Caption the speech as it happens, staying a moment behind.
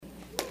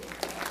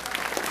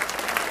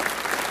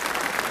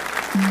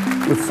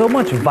With so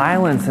much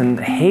violence and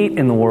hate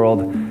in the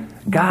world,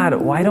 God,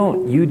 why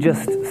don't you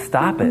just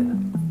stop it?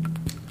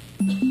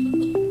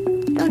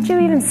 Don't you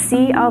even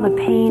see all the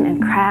pain and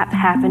crap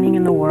happening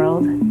in the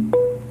world?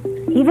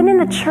 Even in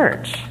the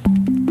church.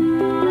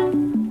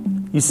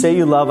 You say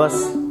you love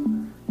us,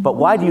 but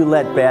why do you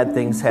let bad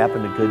things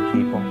happen to good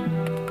people?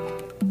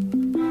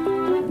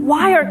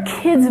 Why are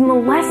kids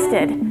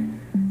molested?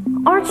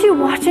 Aren't you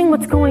watching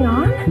what's going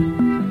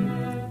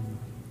on?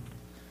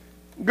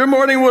 Good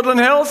morning, Woodland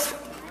Hills.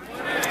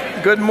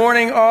 Good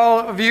morning, all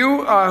of you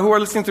who are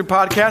listening through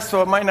podcasts.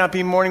 So it might not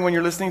be morning when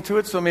you're listening to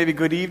it, so maybe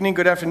good evening,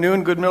 good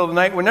afternoon, good middle of the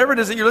night. Whenever it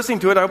is that you're listening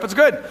to it, I hope it's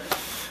good.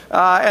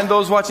 And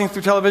those watching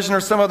through television or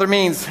some other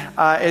means,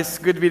 it's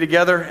good to be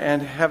together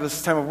and have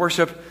this time of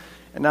worship.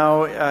 And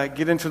now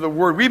get into the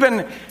Word. We've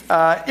been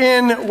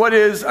in what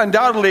is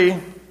undoubtedly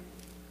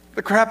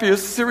the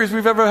crappiest series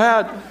we've ever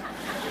had.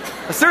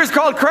 A series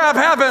called Crap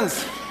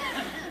Happens.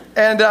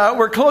 And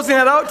we're closing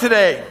that out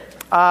today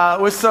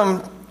with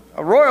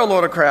a royal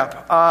load of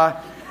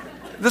crap.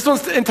 This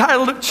one's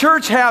entitled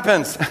Church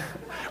Happens.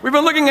 We've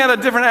been looking at a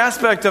different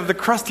aspect of the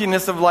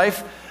crustiness of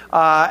life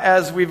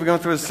as we've gone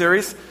through this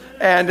series.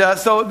 And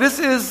so this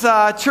is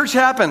Church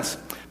Happens.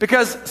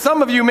 Because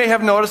some of you may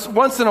have noticed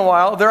once in a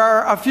while, there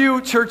are a few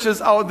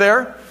churches out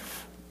there,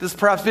 this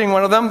perhaps being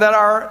one of them, that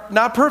are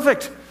not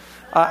perfect.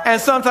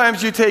 And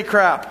sometimes you take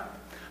crap.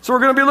 So we're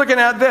going to be looking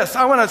at this.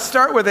 I want to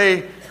start with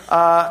and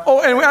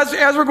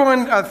as we're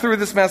going through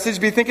this message,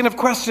 be thinking of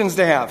questions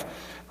to have.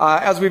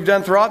 As we've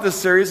done throughout this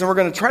series, and we're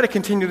going to try to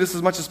continue this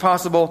as much as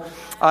possible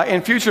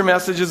in future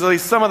messages, at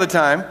least some of the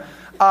time.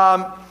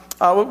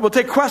 We'll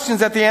take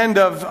questions at the end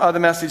of the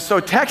message. So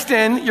text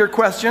in your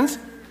questions.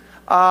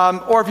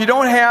 Or if you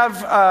don't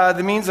have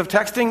the means of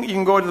texting, you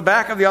can go to the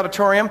back of the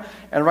auditorium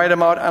and write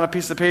them out on a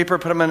piece of paper,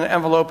 put them in an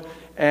envelope,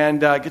 and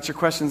get your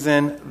questions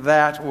in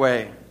that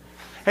way.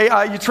 Hey,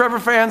 you Trevor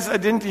fans,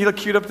 didn't he look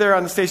cute up there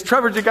on the stage?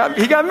 Trevor, he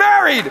got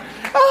married!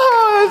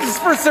 Oh, it's his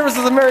first service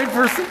as a married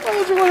person.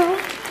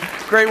 Oh,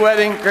 great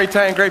wedding, great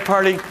time, great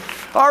party.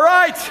 All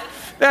right.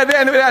 That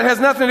has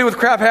nothing to do with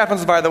Crap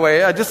Happens, by the way.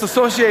 Just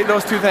associate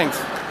those two things.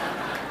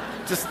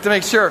 Just to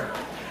make sure.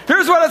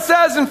 Here's what it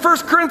says in 1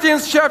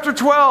 Corinthians chapter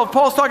 12.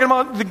 Paul's talking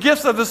about the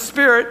gifts of the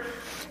Spirit.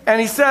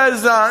 And he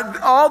says,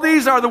 all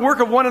these are the work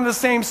of one and the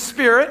same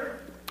Spirit.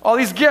 All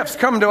these gifts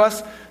come to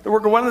us, the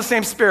work of one and the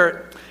same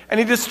Spirit. And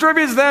he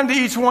distributes them to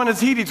each one as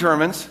he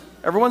determines.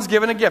 Everyone's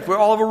given a gift. We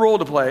all have a role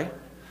to play.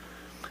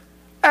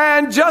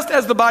 And just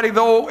as the body,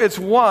 though it's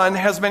one,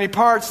 has many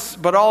parts,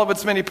 but all of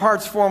its many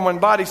parts form one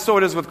body, so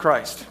it is with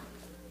Christ.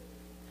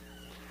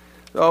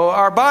 So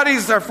our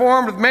bodies are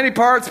formed with many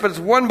parts, but it's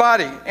one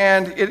body.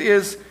 And it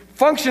is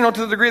functional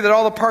to the degree that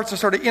all the parts are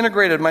sort of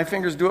integrated. My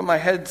fingers do it, my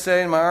head,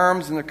 say, and my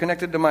arms, and they're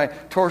connected to my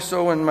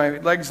torso and my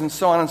legs, and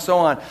so on and so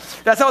on.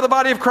 That's how the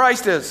body of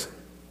Christ is.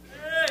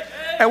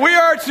 And we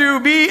are to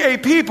be a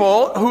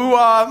people who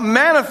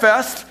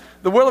manifest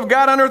the will of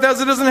God on earth as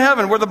it is in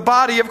heaven. We're the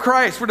body of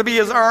Christ. We're to be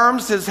his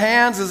arms, his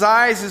hands, his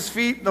eyes, his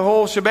feet, the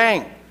whole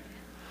shebang.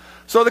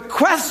 So the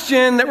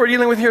question that we're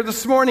dealing with here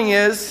this morning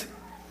is,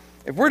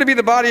 if we're to be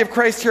the body of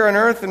Christ here on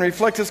earth and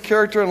reflect his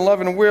character and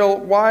love and will,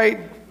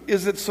 why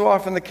is it so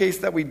often the case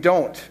that we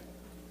don't?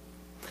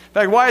 In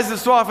fact, why is it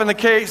so often the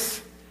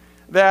case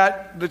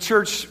that the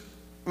church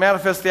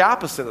manifests the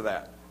opposite of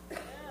that?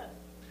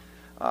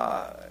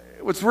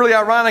 What's really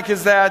ironic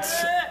is that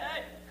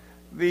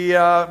the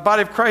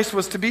body of Christ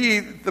was to be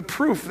the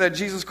proof that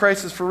Jesus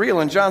Christ is for real.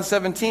 In John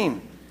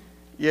 17,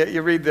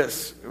 you read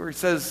this, where he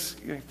says,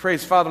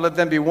 praise Father, let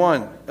them be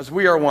one, as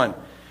we are one.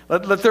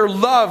 Let their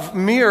love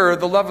mirror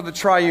the love of the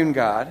triune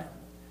God.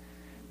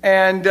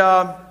 And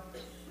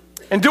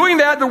in doing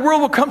that, the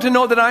world will come to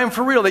know that I am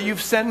for real, that you've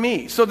sent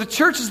me. So the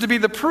church is to be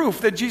the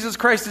proof that Jesus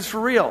Christ is for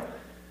real.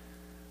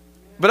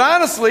 But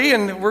honestly,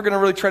 and we're going to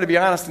really try to be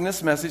honest in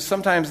this message,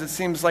 sometimes it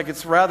seems like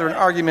it's rather an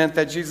argument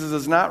that Jesus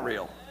is not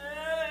real.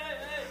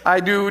 I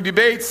do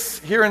debates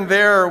here and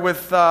there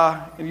with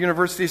in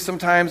universities,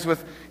 sometimes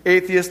with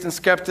atheists and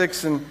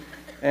skeptics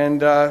and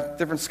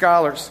different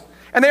scholars.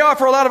 And they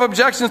offer a lot of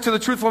objections to the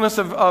truthfulness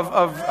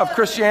of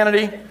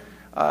Christianity,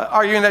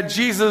 arguing that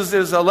Jesus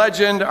is a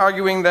legend,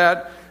 arguing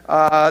that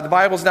the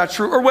Bible's not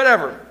true, or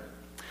whatever.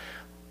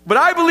 But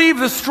I believe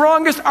the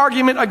strongest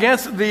argument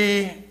against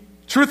the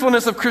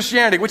truthfulness of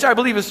Christianity, which I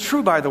believe is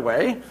true, by the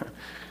way, in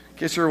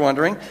case you're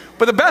wondering,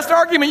 but the best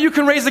argument you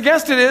can raise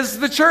against it is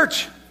the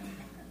church.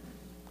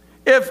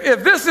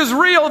 If this is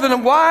real,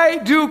 then why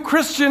do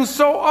Christians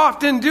so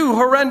often do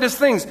horrendous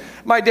things?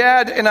 My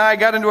dad and I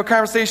got into a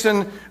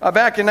conversation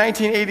back in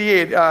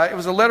 1988. It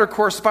was a letter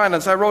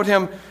correspondence. I wrote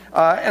him,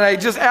 and I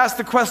just asked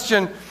the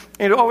question,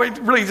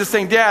 really just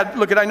saying, Dad,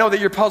 look, I know that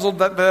you're puzzled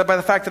by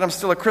the fact that I'm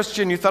still a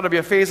Christian. You thought it'd be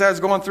a phase I was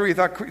going through. You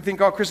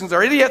think all Christians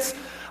are idiots.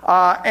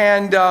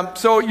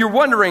 So you're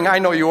wondering, I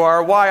know you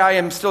are, why I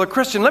am still a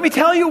Christian. Let me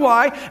tell you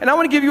why, and I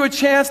want to give you a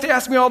chance to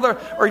ask me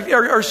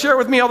or share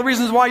with me all the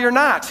reasons why you're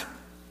not.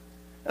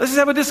 Let's just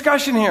have a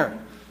discussion here.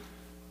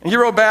 And he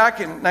wrote back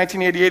in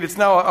 1988, it's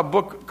now a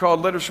book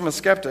called Letters from a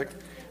Skeptic,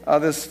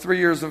 this 3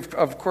 years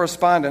of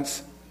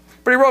correspondence.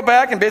 But he wrote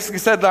back and basically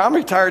said, I'm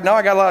retired now.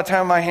 I got a lot of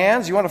time on my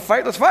hands. You want to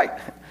fight? Let's fight.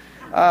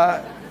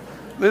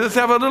 Let's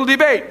have a little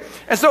debate.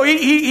 And so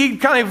he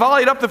kind of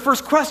volleyed up the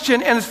first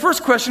question, and his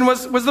first question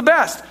was the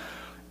best.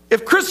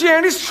 If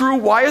Christianity is true,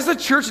 why has the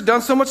church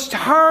done so much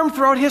harm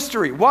throughout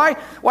history? Why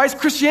has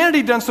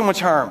Christianity done so much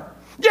harm?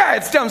 Yeah,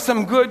 it's done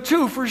some good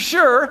too, for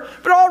sure,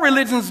 but all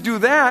religions do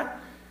that.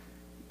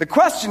 The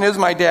question is,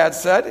 my dad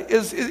said,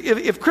 is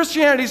if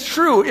Christianity is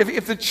true,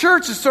 if the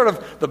church is sort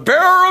of the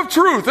bearer of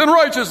truth and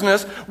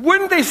righteousness,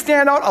 wouldn't they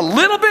stand out a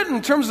little bit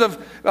in terms of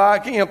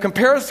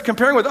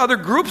comparing with other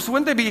groups?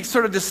 Wouldn't they be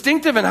sort of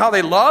distinctive in how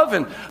they love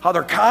and how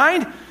they're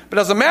kind? But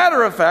as a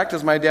matter of fact,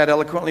 as my dad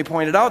eloquently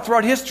pointed out,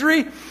 throughout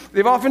history,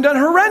 they've often done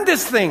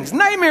horrendous things,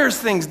 nightmares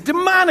things,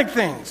 demonic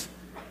things.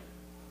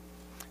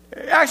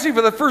 Actually,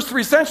 for the first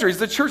 3 centuries,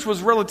 the church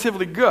was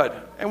relatively good.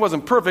 It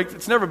wasn't perfect.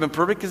 It's never been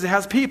perfect because it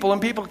has people,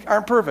 and people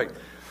aren't perfect.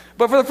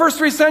 But for the first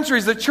 3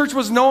 centuries, the church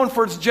was known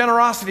for its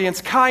generosity, its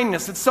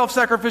kindness, its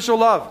self-sacrificial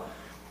love.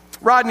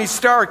 Rodney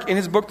Stark, in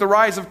his book, The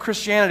Rise of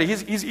Christianity,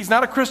 he's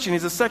not a Christian,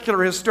 he's a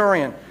secular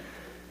historian.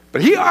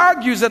 But he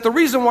argues that the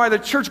reason why the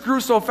church grew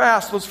so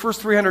fast those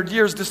first 300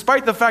 years,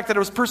 despite the fact that it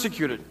was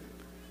persecuted,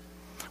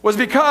 was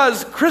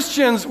because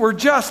Christians were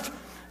just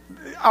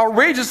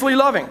outrageously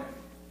loving.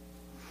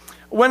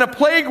 When a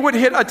plague would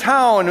hit a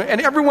town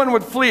and everyone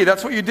would flee,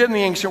 that's what you did in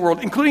the ancient world,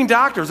 including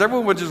doctors.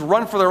 Everyone would just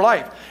run for their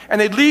life.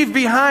 And they'd leave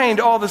behind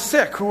all the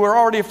sick who were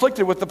already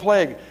afflicted with the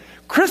plague.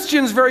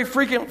 Christians very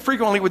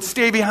frequently would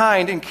stay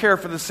behind and care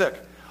for the sick,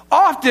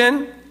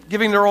 often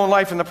giving their own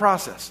life in the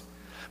process.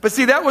 But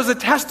see, that was a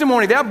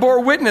testimony. That bore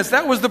witness.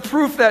 That was the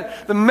proof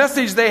that the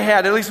message they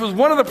had, at least was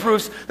one of the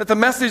proofs that the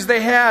message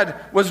they had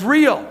was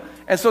real.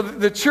 And so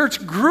the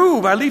church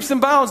grew by leaps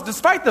and bounds,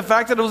 despite the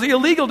fact that it was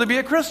illegal to be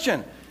a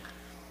Christian.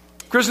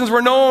 Christians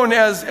were known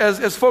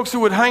as folks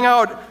who would hang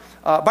out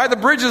by the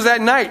bridges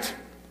at night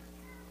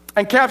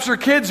and capture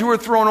kids who were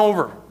thrown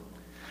over.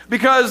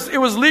 Because it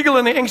was legal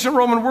in the ancient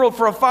Roman world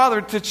for a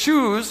father to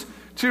choose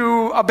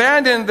to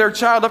abandon their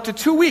child up to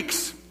 2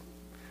 weeks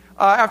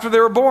after they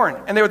were born.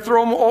 And they would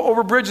throw them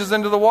over bridges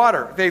into the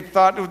water. They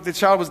thought the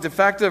child was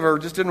defective or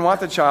just didn't want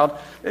the child.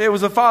 It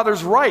was the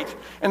father's right.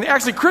 And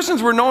actually,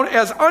 Christians were known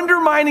as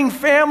undermining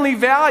family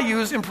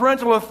values and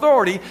parental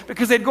authority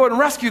because they'd go and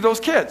rescue those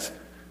kids.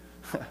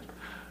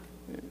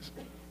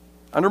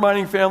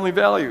 Undermining family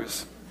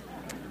values.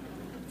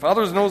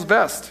 Fathers knows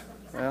best.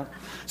 Yeah.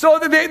 So,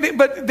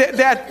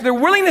 that their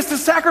willingness to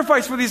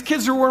sacrifice for these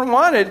kids who weren't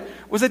wanted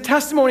was a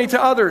testimony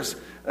to others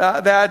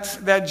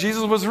that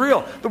Jesus was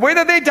real. The way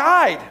that they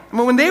died,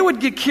 when they would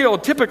get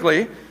killed,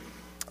 typically,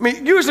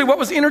 usually what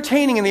was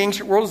entertaining in the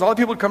ancient world is all the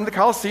people would come to the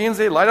Colosseums,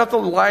 they light out the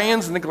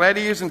lions and the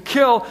gladiators and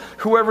kill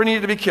whoever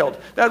needed to be killed.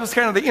 That was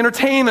kind of the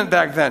entertainment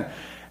back then.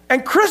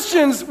 And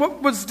Christians,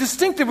 what was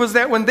distinctive was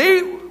that when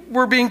they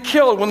were being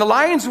killed, when the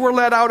lions were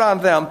let out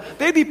on them,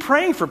 they'd be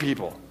praying for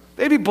people.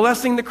 They'd be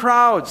blessing the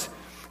crowds.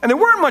 And they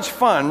weren't much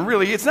fun,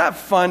 really. It's not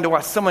fun to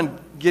watch someone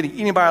getting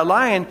eaten by a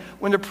lion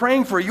when they're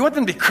praying for you. You want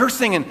them to be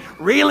cursing and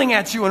railing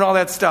at you and all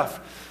that stuff.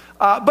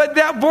 But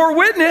that bore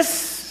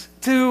witness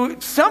to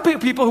some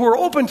people who were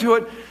open to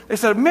it. They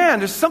said, man,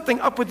 there's something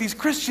up with these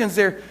Christians.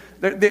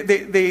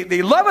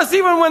 They love us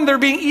even when they're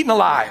being eaten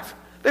alive.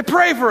 They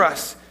pray for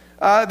us.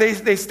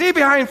 They stay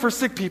behind for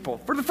sick people.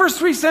 For the first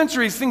 3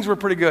 centuries, things were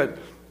pretty good.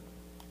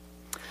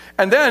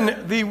 And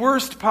then the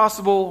worst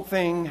possible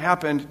thing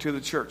happened to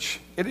the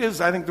church. It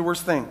is, I think, the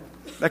worst thing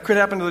that could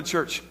happen to the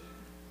church.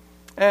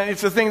 And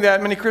it's the thing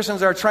that many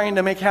Christians are trying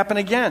to make happen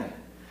again.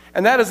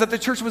 And that is that the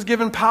church was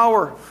given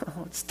power.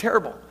 It's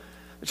terrible.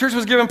 The church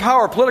was given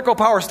power, political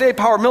power, state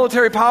power,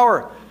 military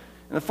power.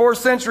 In the 4th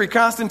century,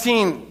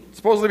 Constantine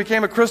supposedly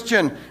became a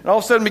Christian and all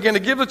of a sudden began to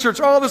give the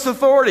church all this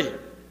authority.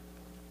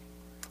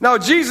 Now,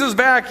 Jesus,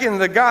 back in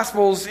the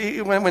Gospels,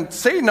 when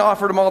Satan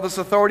offered him all this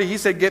authority, he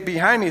said, get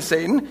behind me,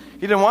 Satan. He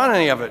didn't want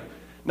any of it.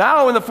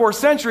 Now, in the 4th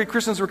century,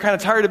 Christians were kind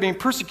of tired of being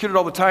persecuted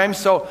all the time,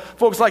 so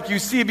folks like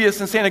Eusebius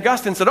and St.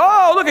 Augustine said,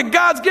 oh, look at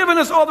God's given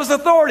us all this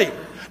authority.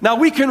 Now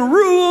we can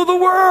rule the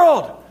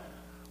world.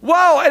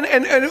 Wow,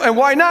 and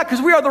why not?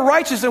 Because we are the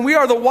righteous and we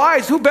are the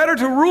wise. Who better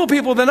to rule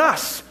people than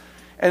us?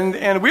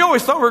 And we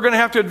always thought we were going to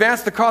have to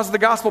advance the cause of the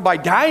gospel by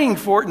dying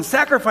for it and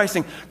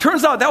sacrificing.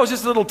 Turns out that was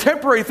just a little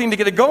temporary thing to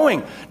get it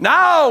going.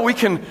 Now we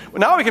can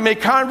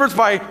make converts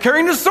by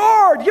carrying the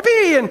sword.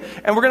 Yippee!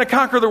 And we're going to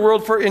conquer the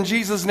world in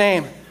Jesus'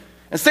 name.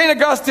 And St.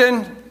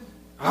 Augustine,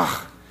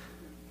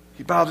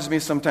 he bothers me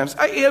sometimes.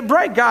 A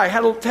bright guy,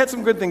 had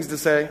some good things to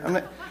say.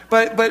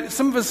 But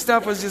some of his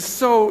stuff was just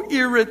so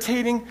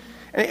irritating.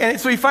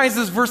 And so he finds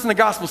this verse in the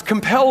Gospels,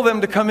 compel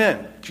them to come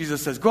in.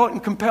 Jesus says, go out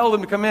and compel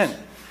them to come in.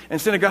 And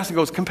St. Augustine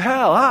goes,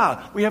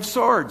 compel, we have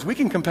swords, we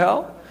can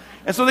compel.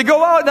 And so they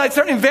go out and they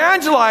start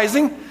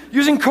evangelizing,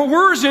 using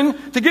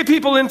coercion to get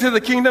people into the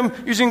kingdom,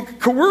 using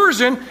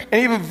coercion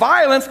and even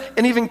violence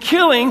and even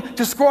killing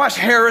to squash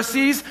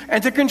heresies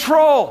and to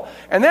control.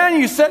 And then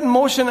you set in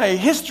motion a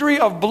history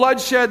of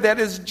bloodshed that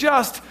is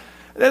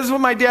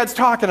what my dad's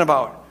talking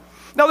about.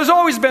 Now, there's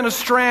always been a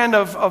strand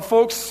of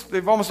folks,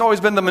 they've almost always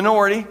been the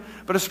minority,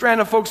 but a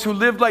strand of folks who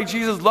lived like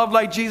Jesus, loved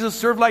like Jesus,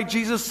 served like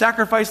Jesus,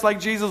 sacrificed like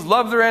Jesus,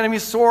 loved their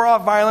enemies, swore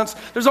off violence.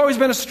 There's always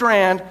been a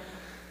strand.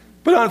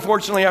 But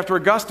unfortunately, after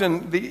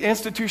Augustine, the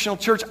institutional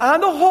church on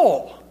the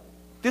whole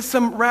did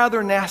some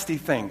rather nasty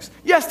things.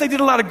 Yes, they did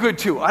a lot of good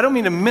too. I don't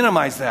mean to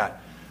minimize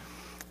that.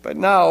 But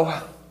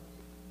now,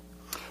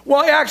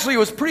 well, actually, it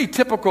was pretty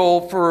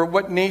typical for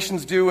what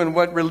nations do and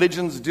what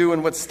religions do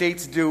and what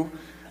states do.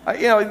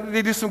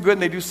 They do some good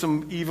and they do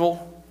some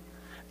evil.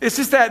 It's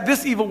just that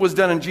this evil was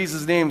done in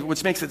Jesus' name,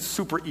 which makes it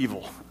super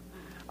evil.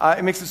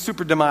 It makes it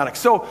super demonic.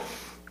 So,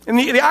 and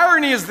the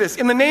irony is this.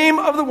 In the name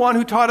of the one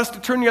who taught us to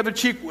turn the other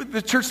cheek,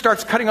 the church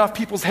starts cutting off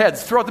people's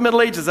heads. Throughout the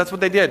Middle Ages, that's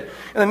what they did.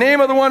 In the name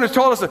of the one who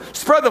told us to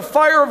spread the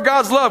fire of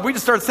God's love, we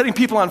just started setting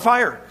people on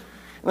fire.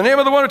 In the name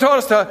of the one who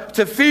taught us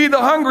to feed the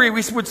hungry,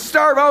 we would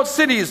starve out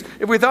cities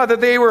if we thought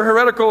that they were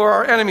heretical or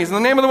our enemies. In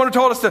the name of the one who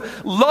told us to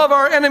love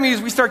our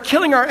enemies, we start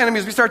killing our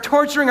enemies. We start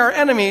torturing our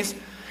enemies.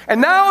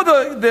 And now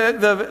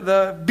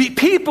the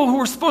people who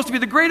were supposed to be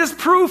the greatest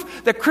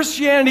proof that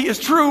Christianity is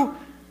true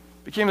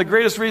became the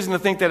greatest reason to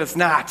think that it's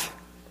not.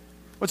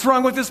 What's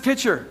wrong with this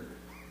picture?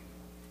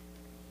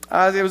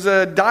 It was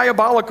a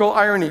diabolical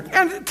irony.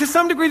 And to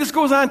some degree, this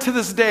goes on to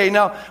this day.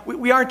 Now,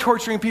 we aren't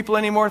torturing people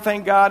anymore,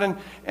 thank God,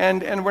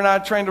 and we're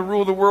not trying to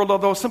rule the world,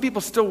 although some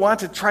people still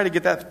want to try to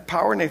get that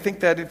power, and they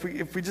think that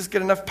if we just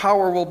get enough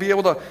power, we'll be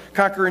able to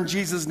conquer in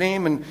Jesus'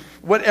 name and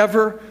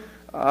whatever.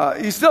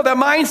 You still have that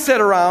mindset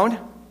around,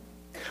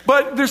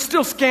 but there's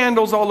still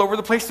scandals all over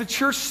the place. The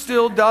church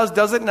still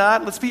does it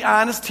not? Let's be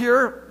honest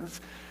here.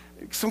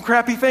 Some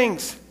crappy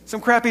things.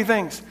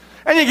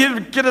 And you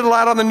get it a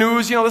lot on the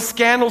news, the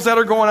scandals that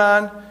are going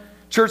on.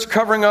 Church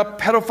covering up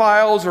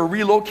pedophiles or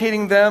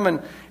relocating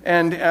them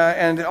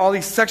and all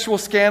these sexual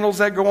scandals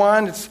that go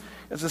on. It's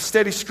a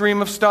steady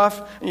stream of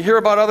stuff. And you hear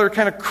about other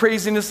kind of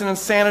craziness and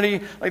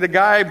insanity, like the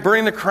guy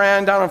burning the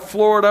Koran down in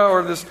Florida,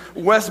 or this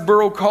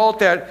Westboro cult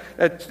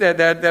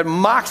that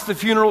mocks the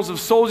funerals of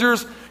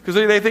soldiers because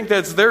they think that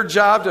it's their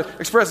job to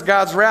express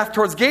God's wrath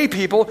towards gay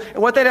people. And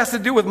what that has to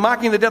do with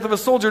mocking the death of a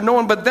soldier, no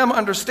one but them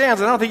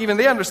understands. And I don't think even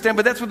they understand,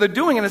 but that's what they're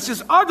doing, and it's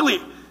just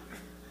ugly.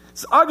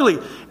 It's ugly.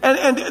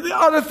 And the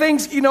other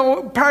things,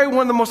 probably one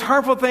of the most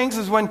harmful things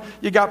is when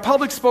you got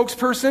public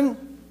spokespeople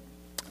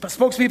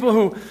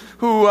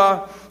who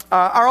are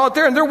out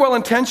there, and they're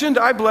well-intentioned.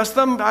 I bless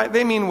them.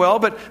 They mean well,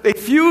 but they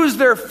fuse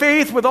their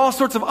faith with all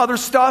sorts of other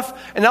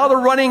stuff, and now they're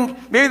running,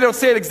 maybe they don't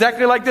say it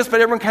exactly like this,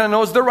 but everyone kind of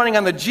knows they're running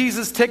on the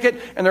Jesus ticket,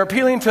 and they're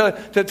appealing to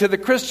the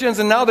Christians,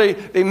 and now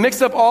they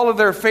mix up all of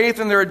their faith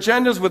and their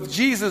agendas with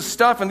Jesus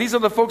stuff, and these are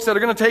the folks that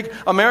are going to take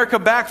America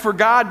back for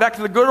God, back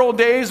to the good old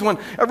days when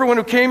everyone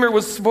who came here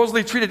was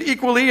supposedly treated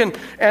equally,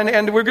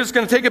 and we're just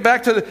going to take it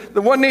back to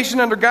the one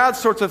nation under God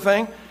sorts of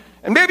thing.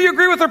 And maybe you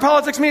agree with their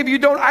politics, maybe you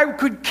don't. I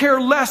could care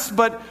less,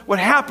 but what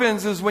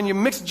happens is when you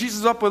mix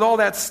Jesus up with all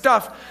that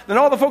stuff, then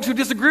all the folks who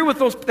disagree with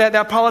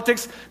that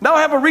politics now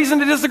have a reason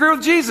to disagree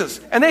with Jesus.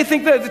 And they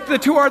think that the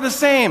two are the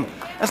same.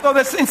 And so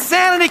this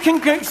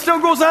insanity still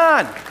goes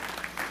on.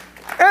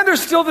 And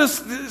there's still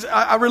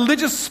a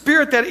religious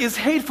spirit that is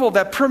hateful,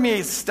 that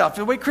permeates stuff.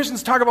 The way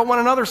Christians talk about one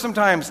another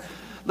sometimes,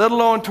 let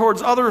alone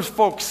towards other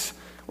folks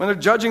when they're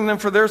judging them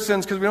for their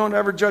sins, because we don't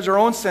ever judge our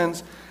own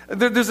sins.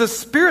 There's a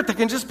spirit that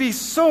can just be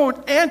so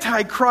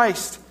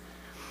anti-Christ.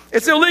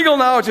 It's illegal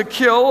now to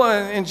kill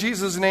in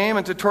Jesus' name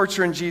and to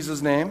torture in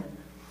Jesus' name.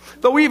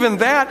 Though even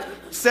that,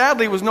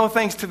 sadly, was no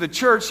thanks to the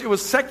church. It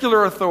was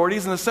secular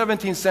authorities in the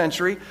 17th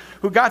century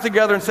who got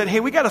together and said,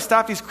 hey, we got to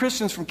stop these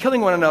Christians from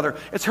killing one another.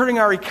 It's hurting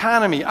our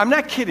economy. I'm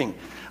not kidding.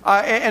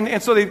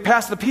 And so they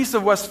passed the Peace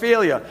of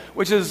Westphalia,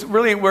 which is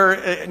really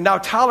where now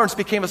tolerance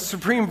became a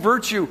supreme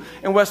virtue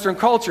in Western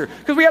culture.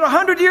 Because we had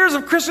 100 years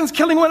of Christians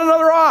killing one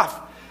another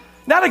off.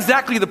 Not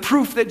exactly the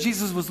proof that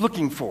Jesus was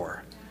looking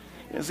for.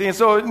 You see, and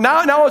so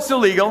now it's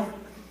illegal.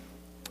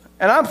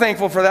 And I'm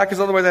thankful for that, because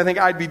otherwise I think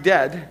I'd be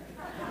dead.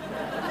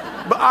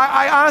 But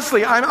I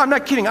honestly, I'm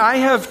not kidding. I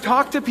have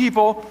talked to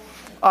people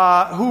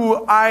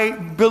who I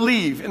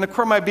believe in the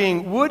core of my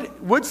being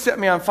would set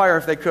me on fire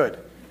if they could.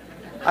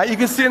 You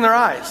can see it in their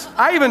eyes.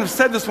 I even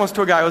said this once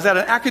to a guy. I was at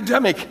an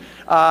academic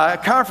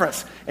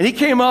conference, and he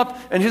came up,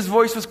 and his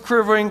voice was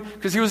quivering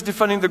because he was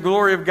defending the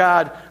glory of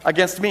God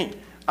against me.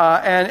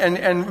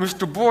 And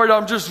Mr. Boyd,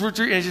 I'm just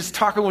Richard, and he's just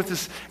talking with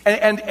this,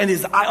 and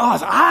his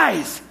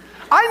eyes.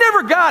 I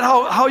never got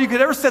how you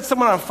could ever set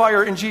someone on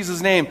fire in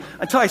Jesus' name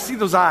until I see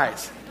those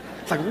eyes.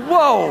 It's like,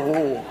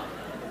 whoa.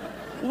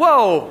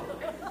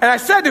 And I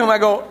said to him, I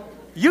go,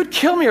 you'd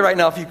kill me right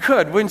now if you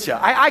could, wouldn't you?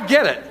 I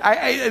get it.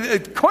 A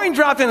coin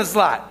dropped in a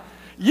slot.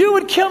 You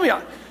would kill me.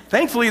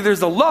 Thankfully,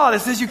 there's a law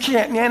that says you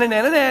can't,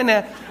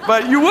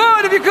 but you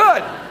would if you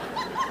could.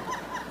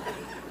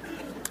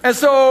 And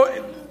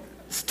so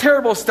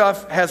terrible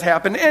stuff has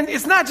happened. And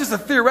it's not just a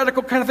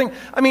theoretical kind of thing.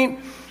 I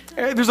mean,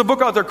 there's a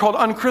book out there called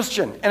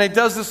Unchristian, and it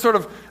does this sort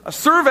of a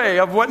survey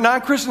of what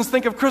non-Christians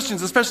think of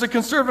Christians, especially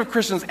conservative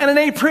Christians, and it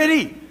ain't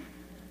pretty.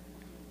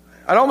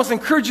 I'd almost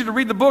encourage you to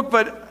read the book,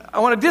 but I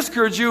want to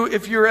discourage you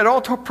if you're at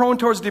all prone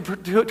toward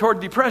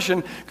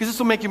depression, because this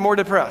will make you more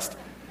depressed.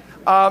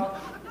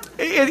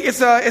 It's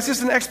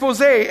just an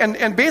expose,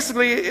 and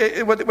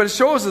basically what it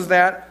shows is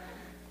that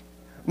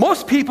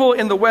most people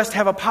in the West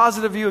have a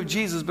positive view of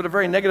Jesus, but a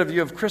very negative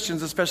view of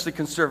Christians, especially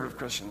conservative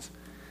Christians.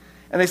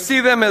 And they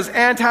see them as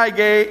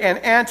anti-gay and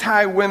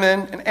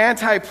anti-women and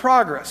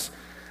anti-progress.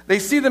 They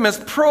see them as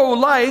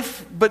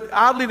pro-life, but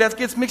oddly that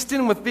gets mixed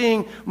in with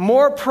being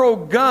more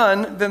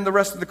pro-gun than the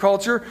rest of the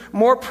culture,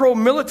 more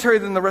pro-military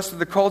than the rest of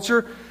the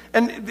culture.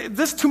 And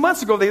this 2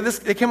 months ago,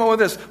 they came up with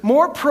this,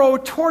 more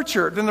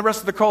pro-torture than the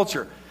rest of the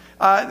culture.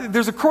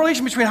 There's a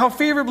correlation between how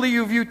favorably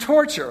you view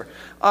torture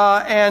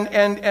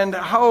and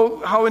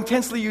how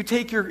intensely you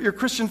take your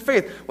Christian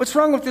faith. What's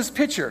wrong with this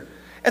picture?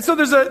 And so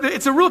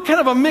it's a real kind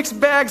of a mixed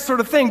bag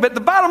sort of thing. But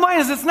the bottom line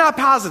is it's not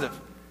positive.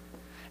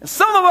 And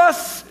some of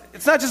us,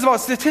 it's not just about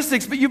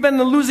statistics, but you've been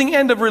the losing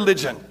end of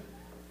religion.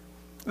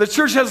 The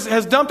church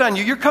has dumped on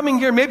you. You're coming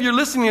here, maybe you're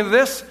listening to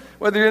this,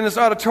 whether you're in this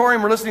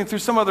auditorium or listening through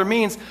some other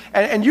means,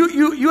 and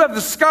you have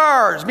the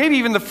scars, maybe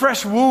even the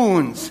fresh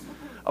wounds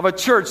of a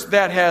church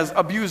that has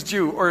abused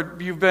you, or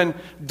you've been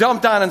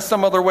dumped on in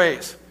some other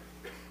ways.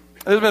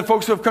 There's been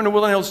folks who have come to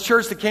Woodland Hills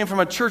Church that came from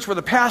a church where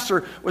the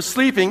pastor was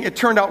sleeping, it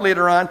turned out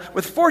later on,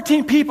 with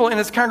 14 people in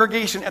his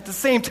congregation at the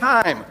same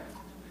time.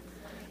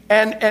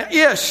 And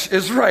Ish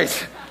is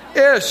right.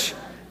 Ish.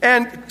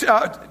 And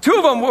two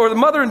of them were the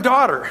mother and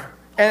daughter.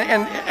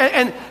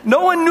 And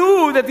no one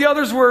knew that the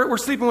others were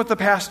sleeping with the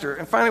pastor.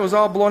 And finally it was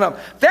all blown up.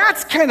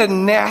 That's kind of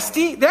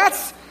nasty.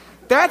 That's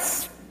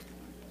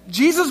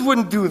Jesus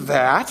wouldn't do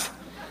that.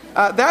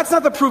 That's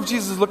not the proof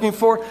Jesus is looking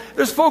for.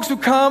 There's folks who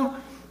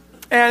come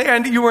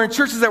and you were in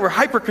churches that were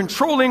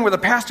hyper-controlling, where the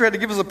pastor had to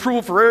give us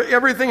approval for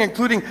everything,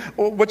 including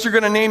what you're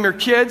going to name your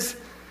kids.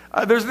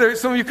 There's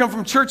some of you come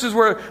from churches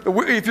where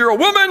if you're a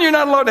woman, you're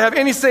not allowed to have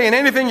any say in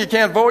anything. You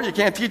can't vote, you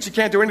can't teach, you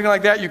can't do anything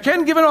like that. You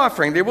can give an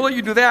offering. They will let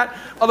you do that.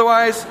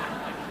 Otherwise,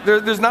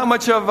 there's not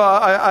much of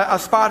a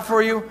spot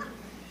for you.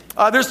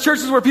 There's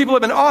churches where people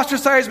have been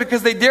ostracized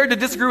because they dared to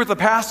disagree with the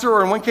pastor,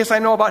 or in one case I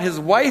know about his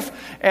wife,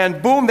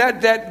 and boom,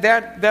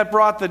 that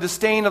brought the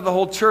disdain of the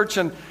whole church,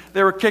 and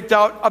they were kicked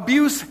out.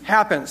 Abuse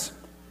happens.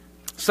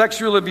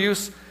 Sexual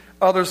abuse,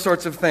 other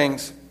sorts of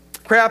things.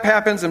 Crap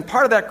happens, and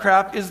part of that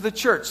crap is the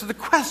church. So the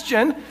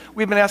question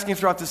we've been asking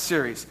throughout this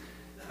series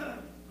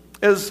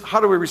is, how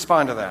do we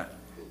respond to that?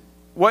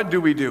 What do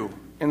we do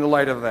in the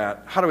light of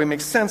that? How do we make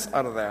sense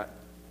out of that?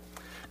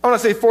 I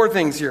want to say 4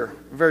 things here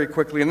very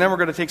quickly, and then we're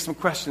going to take some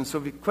questions.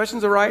 So if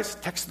questions arise,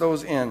 text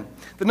those in.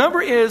 The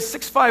number is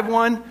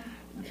 651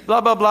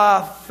 blah blah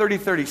blah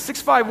 3030.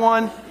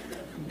 651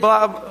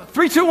 blah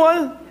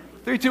 321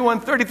 321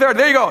 3030.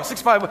 There you go.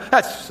 651.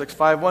 That's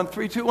 651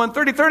 321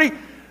 3030.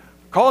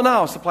 Call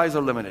now. Supplies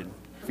are limited.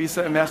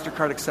 Visa and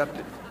MasterCard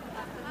accepted.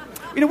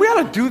 We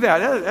ought to do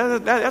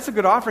that. That's a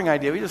good offering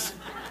idea. We just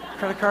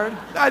credit card.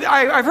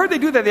 I've heard they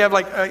do that. They have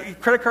like a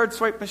credit card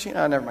swipe machine.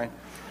 Never mind.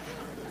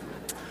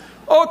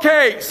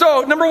 Okay,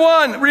 so number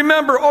 1,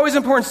 remember, always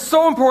important,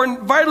 so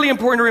important, vitally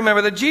important to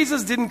remember that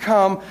Jesus did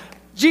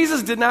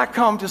not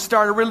come to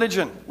start a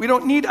religion. We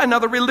don't need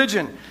another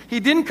religion.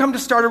 He didn't come to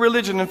start a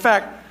religion. In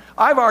fact,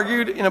 I've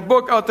argued in a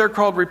book out there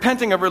called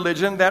Repenting of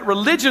Religion that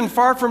religion,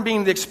 far from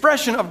being the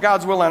expression of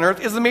God's will on earth,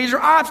 is a major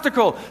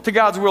obstacle to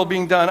God's will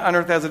being done on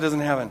earth as it is in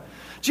heaven.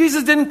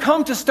 Jesus didn't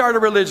come to start a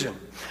religion.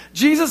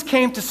 Jesus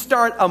came to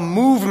start a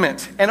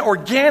movement, an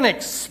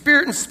organic,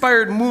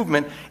 spirit-inspired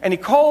movement, and he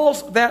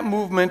calls that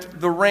movement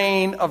the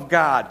reign of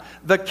God,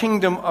 the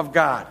kingdom of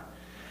God.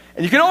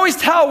 And you can always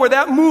tell where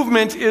that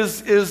movement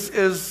is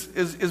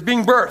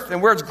being birthed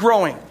and where it's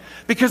growing,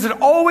 because it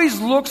always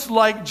looks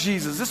like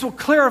Jesus. This will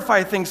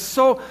clarify things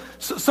so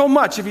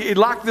much if you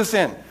lock this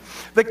in.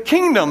 The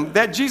kingdom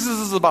that Jesus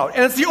is about,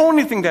 and it's the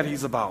only thing that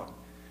he's about,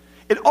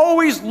 it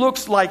always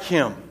looks like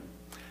him.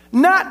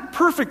 Not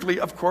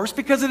perfectly, of course,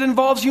 because it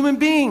involves human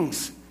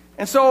beings.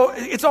 And so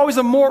it's always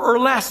a more or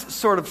less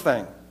sort of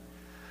thing.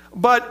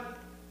 But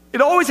it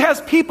always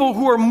has people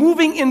who are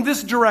moving in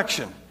this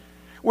direction,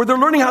 where they're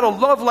learning how to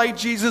love like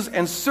Jesus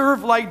and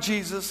serve like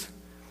Jesus.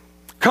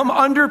 Come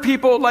under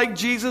people like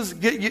Jesus.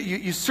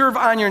 You serve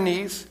on your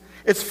knees.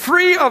 It's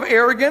free of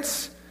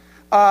arrogance.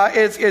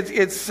 It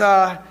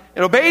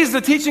obeys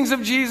the teachings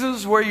of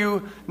Jesus, where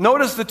you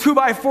notice the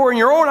 2x4 in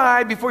your own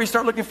eye before you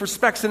start looking for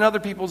specks in other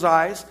people's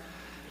eyes.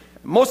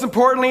 Most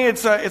importantly,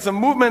 it's a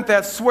movement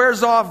that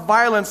swears off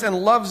violence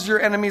and loves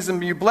your enemies,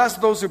 and you bless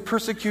those who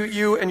persecute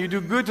you, and you do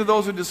good to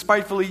those who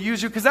despitefully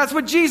use you, because that's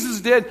what Jesus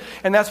did,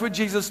 and that's what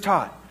Jesus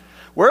taught.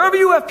 Wherever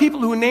you have people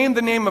who name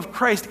the name of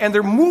Christ, and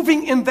they're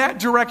moving in that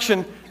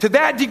direction, to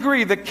that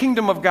degree, the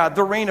kingdom of God,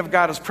 the reign of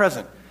God is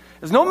present.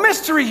 There's no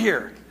mystery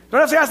here. You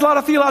don't have to ask a lot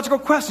of theological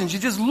questions. You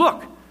just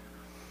look.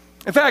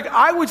 In fact,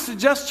 I would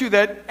suggest to you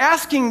that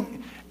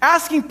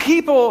asking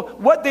people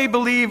what they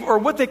believe or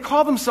what they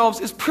call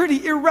themselves is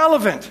pretty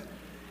irrelevant.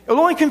 It will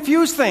only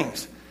confuse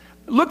things.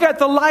 Look at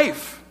the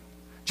life.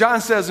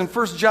 John says in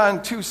 1 John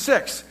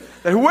 2:6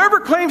 that whoever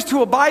claims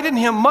to abide in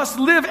him must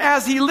live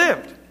as he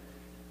lived.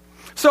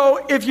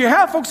 So if you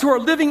have folks who are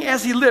living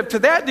as he lived, to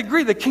that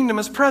degree, the kingdom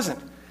is present.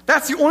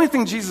 That's the only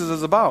thing Jesus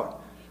is about.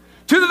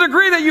 To the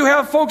degree that you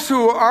have folks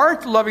who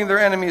aren't loving their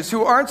enemies,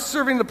 who aren't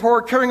serving the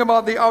poor, caring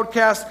about the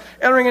outcast,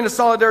 entering into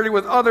solidarity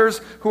with others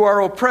who are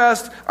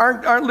oppressed,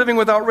 aren't living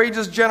with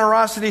outrageous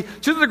generosity,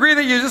 to the degree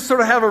that you just sort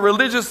of have a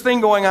religious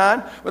thing going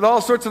on with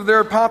all sorts of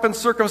their pomp and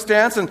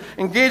circumstance and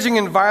engaging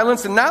in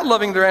violence and not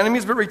loving their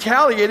enemies, but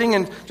retaliating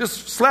and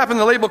just slapping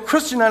the label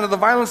Christian onto the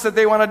violence that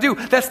they want to do.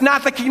 That's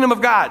not the kingdom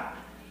of God.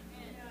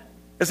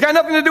 It's got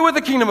nothing to do with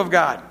the kingdom of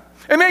God.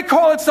 It may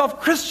call itself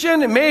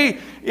Christian, it may,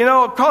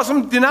 call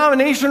some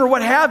denomination or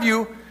what have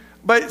you,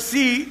 but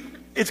see,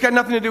 it's got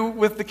nothing to do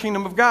with the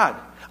kingdom of God.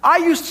 I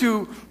used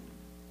to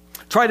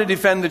try to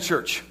defend the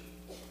church.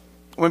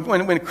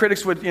 When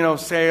critics would,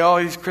 say,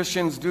 oh, these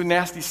Christians do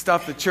nasty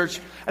stuff, the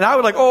church, and I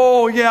would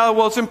oh, yeah,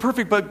 well, it's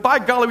imperfect, but by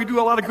golly, we do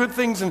a lot of good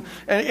things and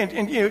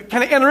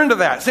kind of enter into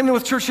that. Same thing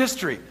with church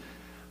history.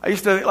 I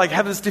used to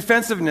have this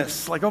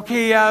defensiveness,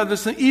 okay, yeah,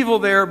 there's some evil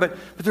there, but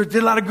there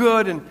did a lot of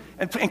good,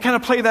 and kind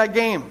of play that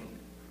game.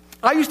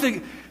 I used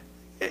to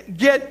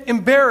get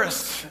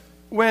embarrassed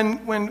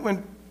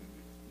when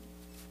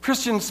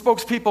Christian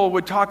spokespeople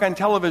would talk on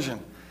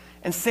television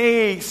and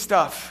say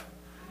stuff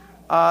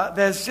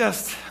that's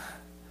just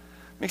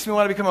makes me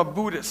want to become a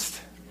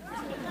Buddhist.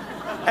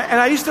 And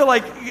I used to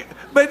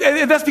but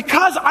that's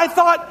because I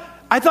thought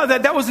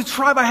that was the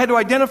tribe I had to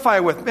identify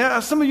with.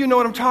 Some of you know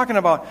what I'm talking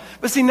about.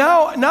 But see,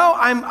 now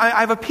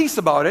I have a peace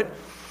about it,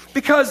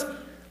 because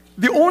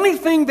the only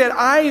thing that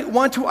I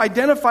want to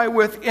identify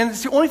with, and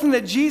it's the only thing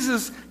that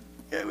Jesus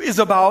is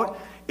about,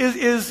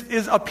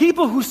 is a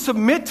people who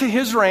submit to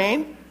his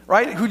reign,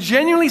 right? Who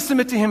genuinely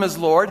submit to him as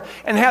Lord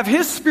and have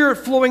his spirit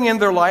flowing in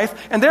their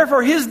life, and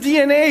therefore his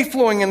DNA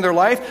flowing in their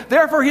life,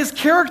 therefore his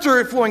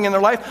character flowing in their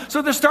life,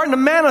 so they're starting to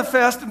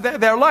manifest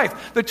their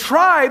life. The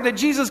tribe that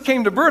Jesus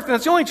came to birth, and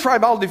it's the only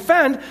tribe I'll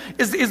defend,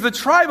 is the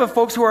tribe of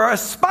folks who are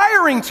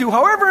aspiring to,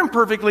 however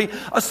imperfectly,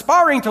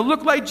 aspiring to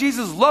look like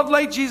Jesus, love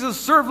like Jesus,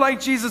 serve like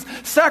Jesus,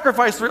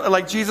 sacrifice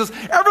like Jesus.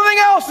 Everything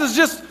else is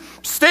just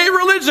state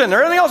religion.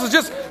 Everything else is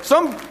just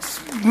some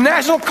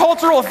national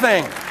cultural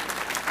thing.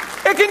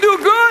 It can do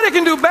good, it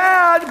can do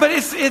bad, but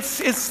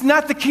it's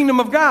not the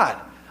kingdom of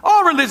God.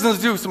 All religions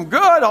do some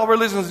good, all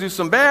religions do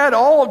some bad,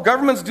 all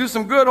governments do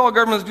some good, all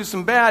governments do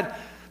some bad.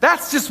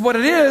 That's just what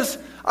it is.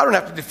 I don't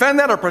have to defend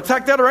that or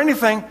protect that or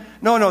anything.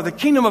 No, the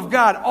kingdom of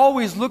God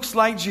always looks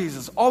like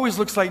Jesus, always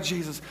looks like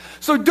Jesus.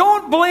 So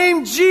don't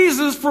blame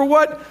Jesus for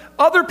what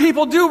other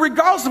people do,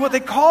 regardless of what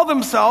they call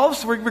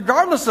themselves,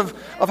 regardless of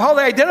how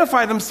they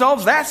identify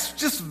themselves. That's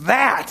just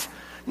that.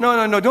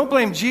 No, don't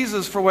blame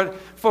Jesus for what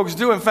folks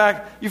do. In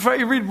fact,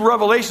 you read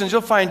Revelations,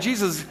 you'll find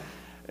Jesus,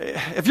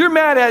 if you're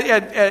mad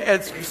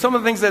at some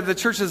of the things that the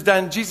church has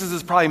done, Jesus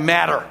is probably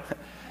madder.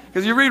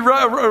 Because you read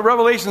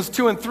Revelations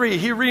 2 and 3,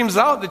 he reams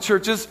out the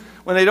churches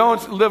when they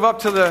don't live up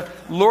to the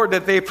Lord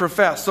that they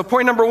profess. So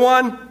point number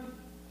 1,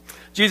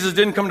 Jesus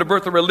didn't come to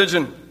birth a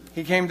religion.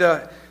 He came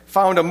to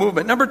found a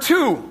movement. Number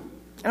 2,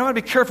 and I want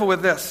to be careful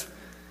with this.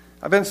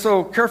 I've been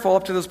so careful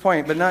up to this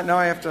point, but now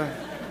I have to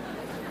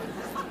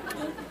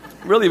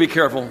really be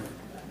careful.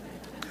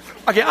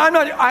 Okay,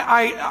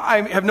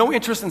 I have no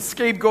interest in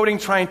scapegoating,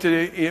 trying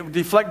to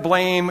deflect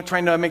blame,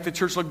 trying to make the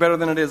church look better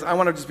than it is. I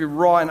want to just be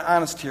raw and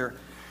honest here.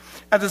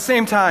 At the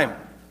same time,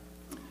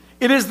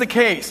 it is the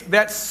case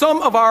that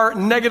some of our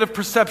negative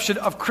perception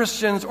of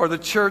Christians or the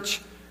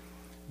church,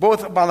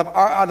 both on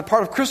the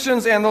part of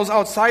Christians and those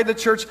outside the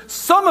church,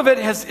 some of it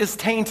is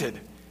tainted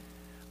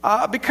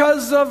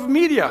because of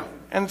media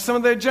and some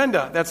of the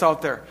agenda that's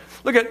out there.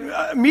 Look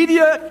at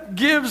media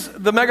gives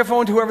the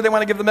megaphone to whoever they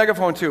want to give the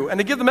megaphone to, and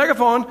they give the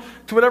megaphone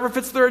to whatever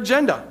fits their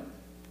agenda.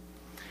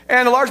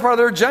 And a large part of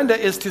their agenda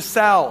is to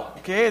sell.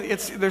 Okay,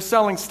 they're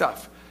selling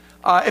stuff.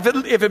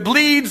 If it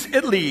bleeds,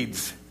 it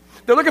leads.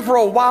 They're looking for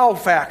a wow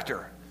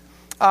factor,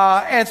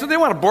 and so they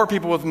want to bore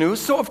people with news.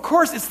 So of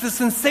course it's the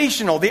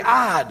sensational, the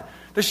odd,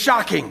 the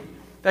shocking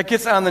that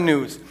gets on the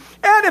news.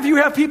 And if you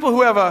have people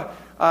who have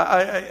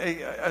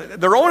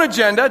their own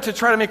agenda to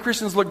try to make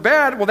Christians look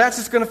bad, well, that's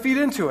just going to feed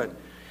into it.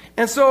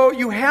 And so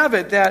you have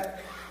it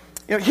that,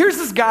 here's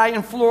this guy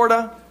in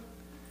Florida.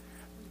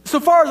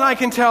 So far as I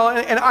can tell,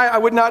 and I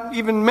would not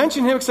even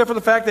mention him except for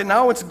the fact that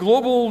now it's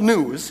global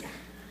news.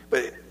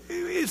 But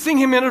seeing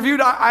him interviewed,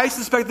 I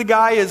suspect the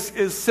guy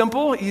is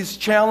simple. He's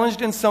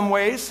challenged in some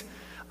ways.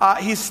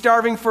 He's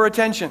starving for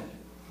attention.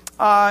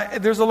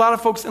 There's a lot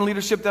of folks in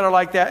leadership that are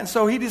like that. And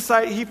so he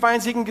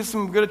finds he can get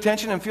some good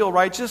attention and feel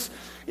righteous.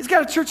 He's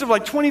got a church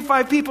of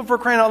 25 people, for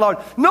crying out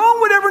loud. No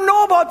one would ever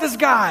know about this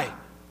guy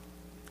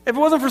if it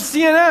wasn't for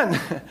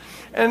CNN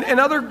and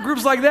other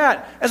groups like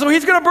that. And so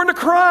he's going to burn the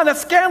Quran.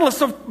 That's scandalous.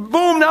 So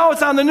boom, now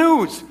it's on the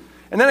news.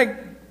 And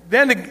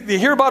then they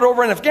hear about it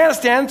over in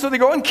Afghanistan, so they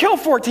go and kill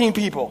 14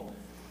 people.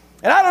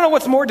 And I don't know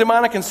what's more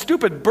demonic and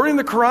stupid, burning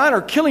the Quran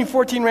or killing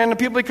 14 random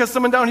people because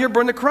someone down here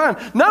burned the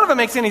Quran. None of it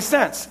makes any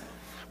sense.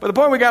 But the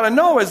point we got to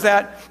know is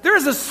that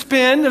there's a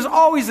spin. There's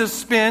always a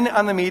spin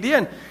on the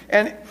media.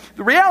 And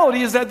the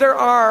reality is that there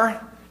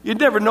are You'd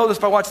never know this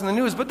by watching the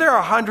news, but there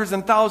are hundreds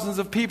and thousands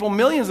of people,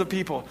 millions of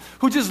people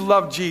who just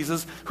love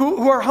Jesus,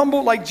 who are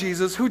humble like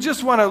Jesus, who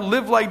just want to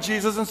live like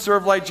Jesus and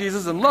serve like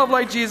Jesus and love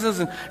like Jesus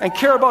and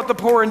care about the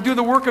poor and do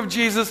the work of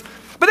Jesus.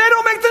 But they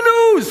don't make the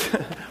news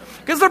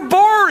because they're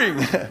boring.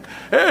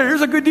 Hey,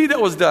 here's a good deed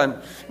that was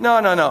done.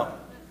 No.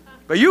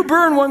 But you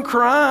burn one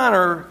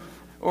Quran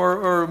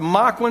or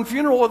mock one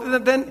funeral,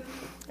 then,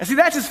 and see,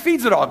 that just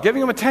feeds it all,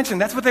 giving them attention.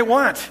 That's what they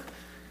want.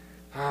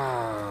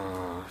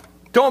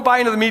 Don't buy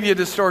into the media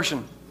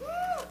distortion.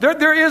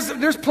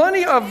 There's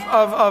plenty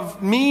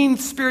of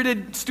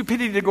mean-spirited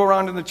stupidity to go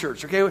around in the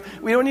church, okay?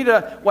 We don't need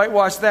to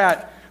whitewash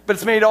that, but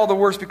it's made all the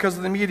worse because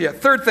of the media.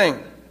 Third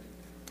thing,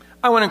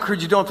 I want to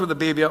encourage you, don't throw the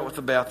baby out with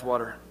the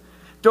bathwater.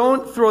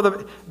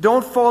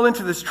 Don't fall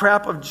into this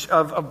trap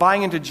of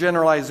buying into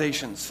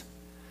generalizations.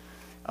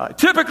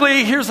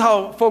 Typically, here's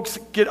how folks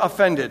get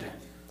offended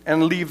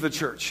and leave the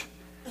church.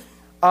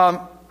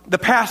 The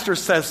pastor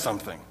says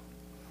something,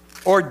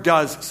 or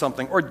does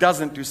something, or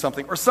doesn't do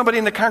something, or somebody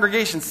in the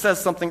congregation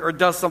says something, or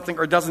does something,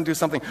 or doesn't do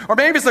something, or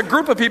maybe it's a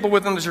group of people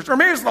within the church, or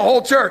maybe it's the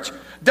whole church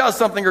does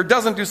something, or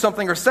doesn't do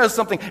something, or says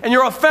something, and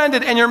you're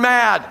offended and you're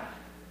mad.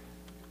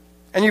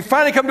 And you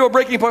finally come to a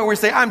breaking point where you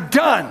say, I'm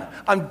done.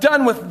 I'm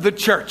done with the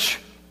church.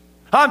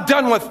 I'm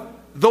done with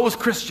those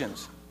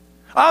Christians.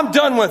 I'm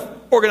done with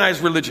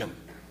organized religion.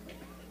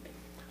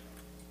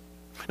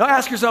 Now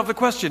ask yourself the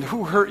question,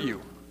 who hurt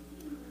you?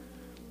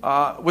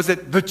 Was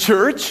it the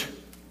church?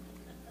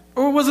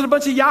 Or was it a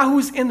bunch of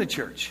yahoos in the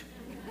church?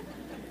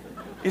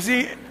 You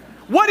see,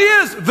 what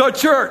is the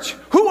church?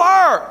 Who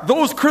are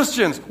those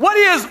Christians? What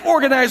is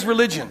organized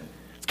religion?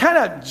 It's kind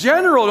of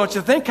general, don't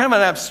you think? Kind of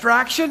an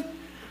abstraction.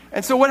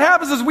 And so what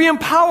happens is we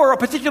empower a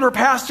particular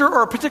pastor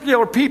or a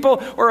particular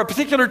people or a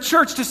particular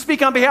church to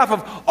speak on behalf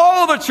of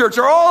all the church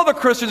or all the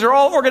Christians or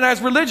all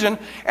organized religion,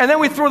 and then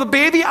we throw the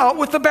baby out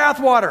with the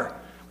bathwater.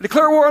 We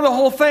declare war on the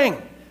whole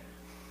thing.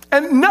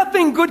 And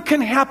nothing good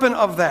can happen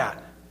of that.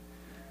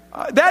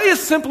 That is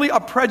simply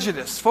a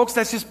prejudice. Folks,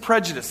 that's just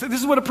prejudice.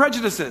 This is what a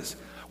prejudice is.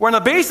 Where on the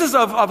basis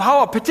of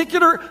how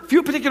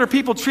few particular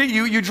people treat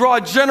you, you draw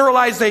a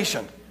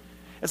generalization.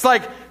 It's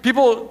like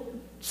people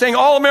saying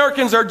all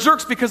Americans are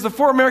jerks because the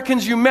 4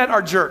 Americans you met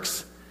are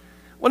jerks.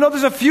 Well, no,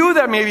 there's a few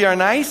that maybe are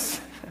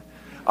nice.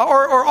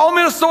 Or all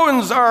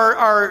Minnesotans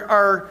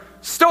are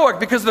stoic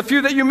because the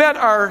few that you met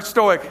are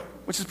stoic,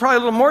 which is probably a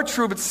little more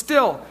true, but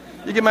still,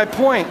 you get my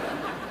point.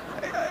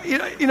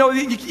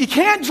 You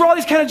can't draw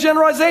these kind of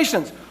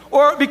generalizations.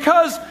 Or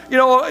because,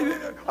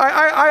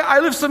 I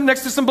live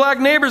next to some black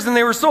neighbors and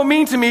they were so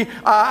mean to me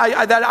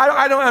I'm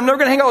never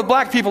going to hang out with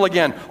black people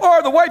again.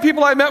 Or the white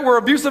people I met were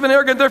abusive and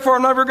arrogant, therefore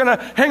I'm never going to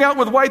hang out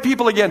with white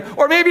people again.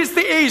 Or maybe it's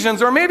the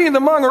Asians, or maybe the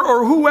Hmong,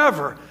 or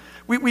whoever.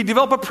 We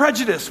develop a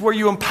prejudice where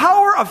you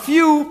empower a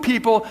few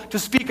people to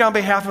speak on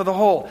behalf of the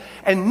whole.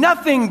 And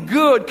nothing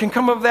good can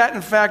come of that.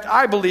 In fact,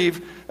 I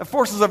believe the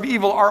forces of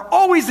evil are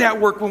always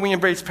at work when we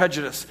embrace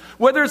prejudice.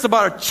 Whether it's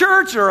about a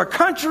church or a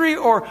country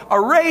or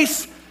a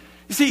race.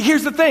 You see,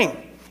 here's the thing.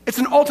 It's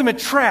an ultimate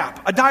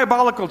trap, a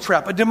diabolical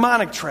trap, a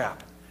demonic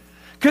trap.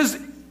 Because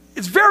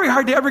it's very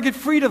hard to ever get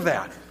freed of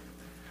that.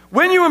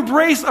 When you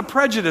embrace a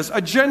prejudice,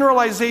 a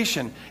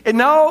generalization,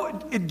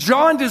 it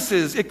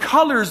jaundices, it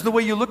colors the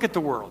way you look at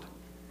the world.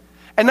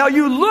 And now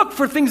you look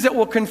for things that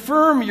will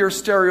confirm your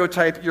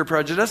stereotype, your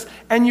prejudice,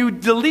 and you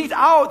delete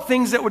out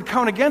things that would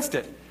count against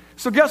it.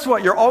 So guess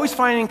what? You're always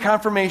finding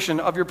confirmation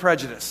of your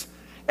prejudice.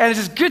 And it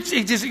just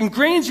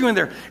ingrains you in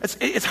there.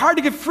 It's hard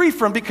to get free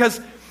from because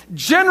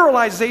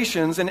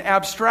generalizations and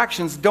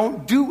abstractions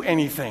don't do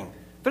anything.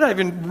 They're not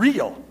even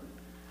real.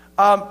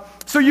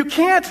 So you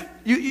can't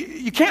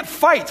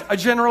fight a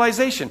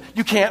generalization.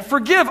 You can't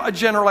forgive a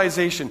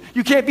generalization.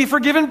 You can't be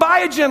forgiven by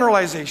a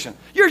generalization.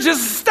 You're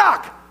just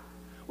stuck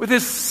with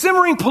this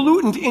simmering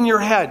pollutant in your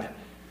head.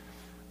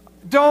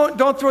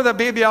 Don't throw that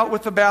baby out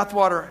with the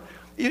bathwater.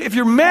 If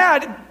you're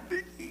mad,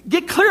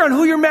 get clear on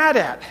who you're mad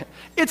at.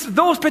 It's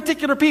those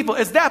particular people.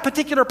 It's that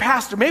particular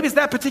pastor. Maybe it's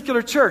that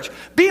particular church.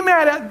 Be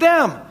mad at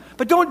them,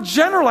 but don't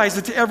generalize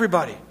it to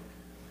everybody.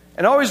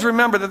 And always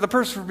remember that the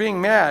purpose for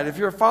being mad, if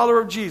you're a follower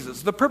of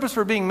Jesus, the purpose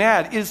for being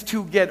mad is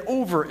to get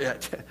over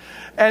it.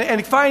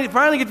 And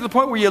finally get to the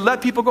point where you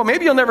let people go.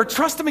 Maybe you'll never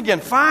trust them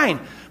again, fine.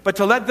 But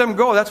to let them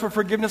go, that's what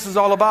forgiveness is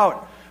all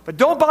about. But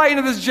don't buy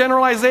into this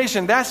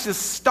generalization. That's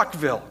just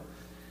Stuckville.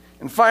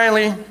 And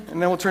finally,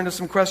 and then we'll turn to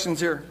some questions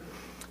here.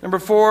 Number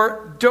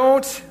 4,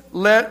 don't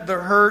let the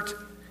hurt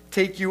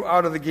take you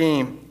out of the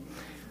game.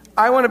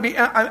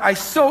 I'm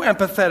so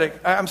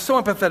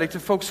empathetic to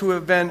folks who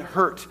have been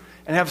hurt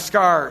and have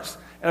scars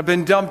and have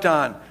been dumped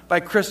on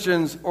by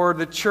Christians or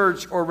the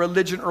church or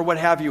religion or what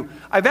have you.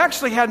 I've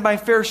actually had my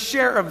fair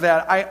share of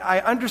that. I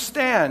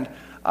understand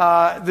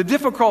the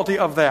difficulty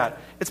of that.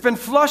 It's been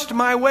flushed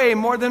my way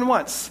more than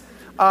once.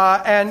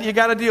 And you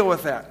got to deal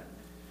with that.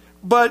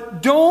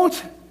 But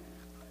don't,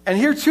 and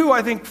here too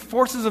I think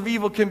forces of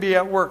evil can be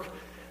at work.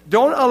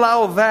 Don't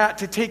allow that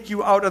to take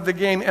you out of the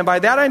game. And by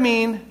that I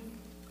mean,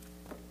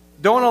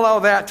 don't allow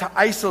that to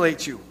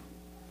isolate you.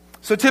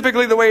 So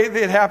typically the way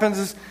it happens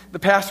is the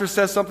pastor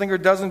says something or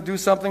doesn't do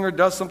something or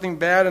does something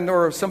bad,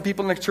 or some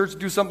people in the church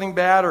do something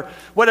bad or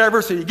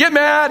whatever. So you get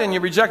mad and you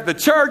reject the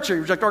church or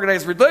you reject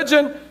organized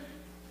religion.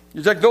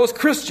 You reject those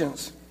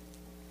Christians.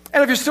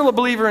 And if you're still a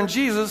believer in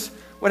Jesus,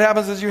 what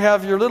happens is you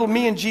have your little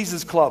me and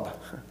Jesus club.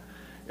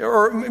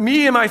 Or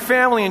me and my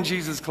family in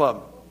Jesus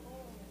club.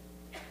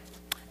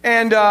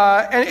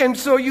 And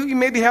so you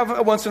maybe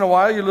have once in a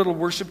while your little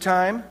worship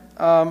time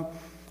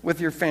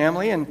with your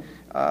family, and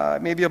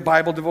maybe a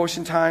Bible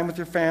devotion time with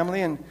your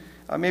family, and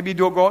maybe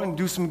go out and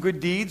do some good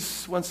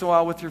deeds once in a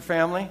while with your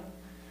family.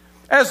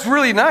 And it's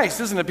really nice,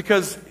 isn't it?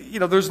 Because,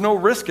 there's no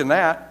risk in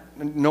that.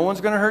 No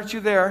one's going to hurt you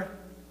there.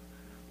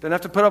 Don't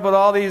have to put up with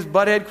all these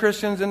butthead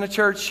Christians in the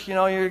church.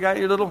 You got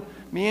your little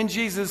me and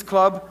Jesus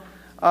club.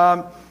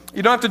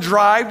 You don't have to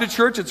drive to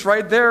church. It's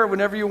right there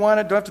whenever you want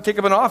it. Don't have to take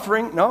up an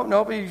offering. No.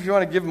 If you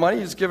want to give money,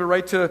 you just give it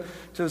right to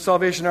the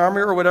Salvation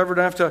Army or whatever.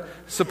 Don't have to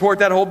support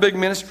that whole big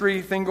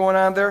ministry thing going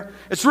on there.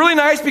 It's really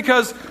nice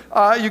because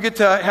you get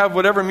to have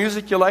whatever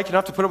music you like. You don't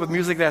have to put up with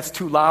music that's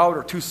too loud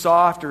or too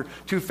soft or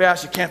too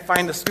fast. You can't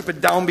find the stupid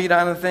downbeat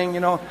on the thing,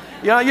 You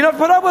don't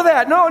put up with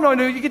that. No.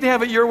 You get to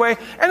have it your way.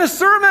 And the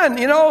sermon,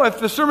 if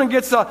the sermon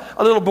gets a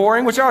little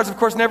boring, which ours, of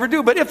course, never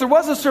do. But if there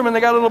was a sermon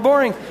that got a little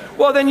boring,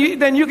 well, then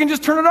you can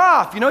just turn it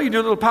off. You do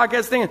a little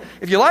podcast thing. And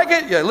if you like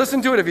it, you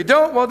listen to it. If you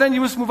don't, well, then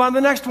you just move on to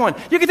the next one.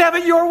 You get to have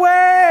it your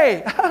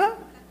way.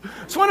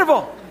 It's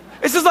wonderful.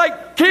 It's just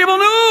like cable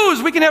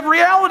news. We can have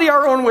reality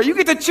our own way. You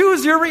get to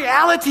choose your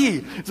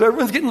reality. So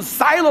everyone's getting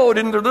siloed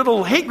in their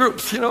little hate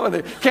groups, and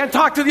they can't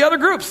talk to the other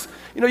groups.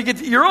 You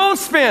get your own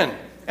spin.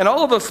 And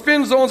all of the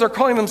spin zones are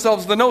calling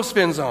themselves the no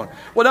spin zone.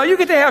 Well, now you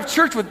get to have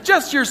church with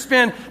just your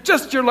spin,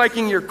 just your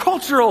liking, your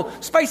cultural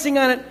spicing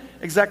on it,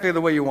 exactly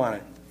the way you want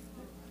it.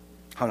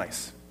 How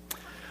nice.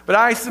 But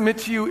I submit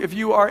to you, if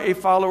you are a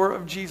follower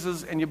of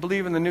Jesus and you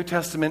believe in the New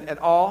Testament at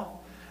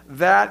all,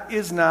 that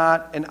is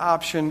not an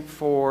option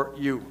for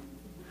you.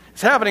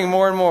 It's happening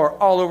more and more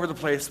all over the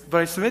place.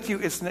 But I submit to you,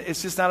 it's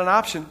just not an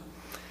option.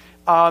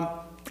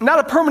 Not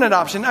a permanent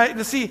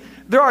option. See,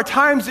 there are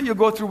times that you'll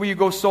go through where you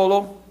go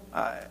solo.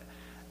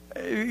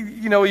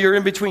 You're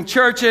in between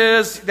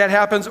churches. That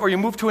happens. Or you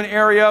move to an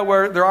area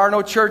where there are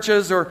no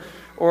churches or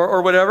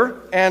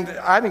whatever. And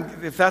I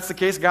think if that's the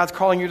case, God's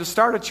calling you to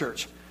start a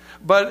church.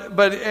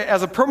 But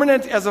as a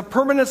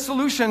permanent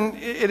solution,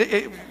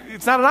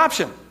 it's not an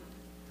option.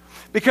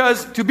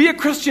 Because to be a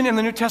Christian in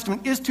the New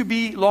Testament is to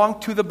belong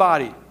to the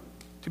body,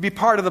 to be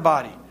part of the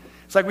body.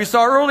 It's like we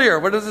saw earlier.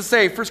 What does it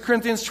say? 1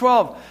 Corinthians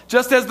 12.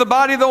 Just as the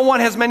body, though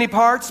one, has many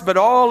parts, but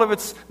all of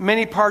its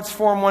many parts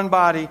form one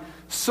body,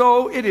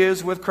 so it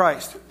is with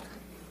Christ.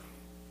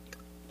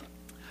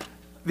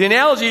 The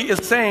analogy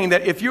is saying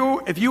that if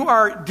you're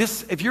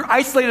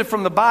isolated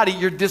from the body,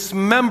 you're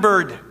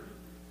dismembered.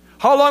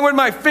 How long would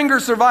my finger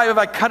survive if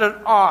I cut it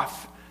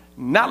off?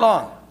 Not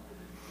long.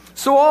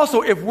 So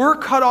also, if we're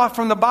cut off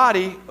from the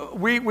body,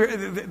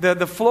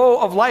 the flow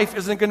of life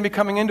isn't going to be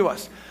coming into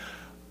us.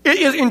 It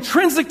is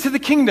intrinsic to the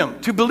kingdom.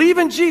 To believe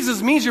in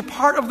Jesus means you're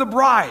part of the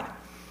bride,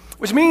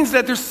 which means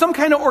that there's some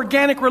kind of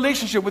organic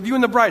relationship with you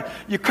and the bride.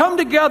 You come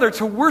together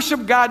to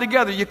worship God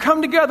together. You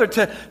come together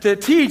to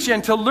teach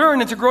and to learn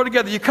and to grow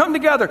together. You come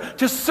together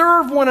to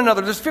serve one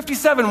another. There's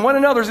 57 one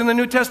another's in the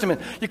New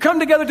Testament. You come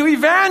together to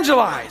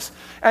evangelize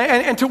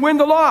and to win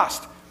the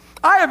lost.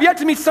 I have yet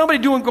to meet somebody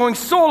going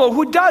solo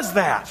who does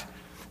that.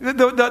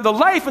 The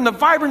life and the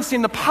vibrancy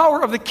and the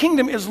power of the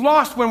kingdom is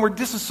lost when we're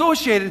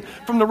disassociated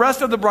from the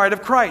rest of the bride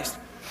of Christ.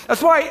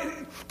 That's why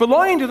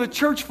belonging to the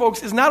church,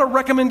 folks, is not a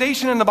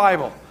recommendation in the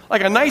Bible.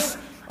 Like a nice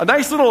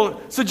little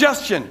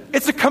suggestion.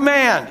 It's a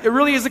command. It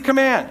really is a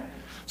command.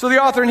 So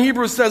the author in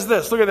Hebrews says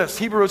this. Look at this.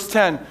 Hebrews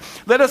 10.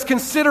 Let us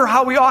consider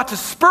how we ought to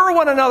spur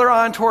one another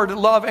on toward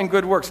love and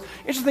good works.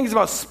 Interesting things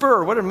about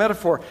spur. What a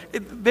metaphor.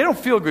 They don't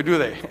feel good, do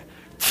they?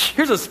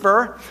 Here's a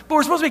spur. But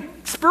we're supposed to be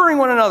spurring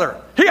one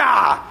another.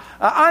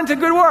 On to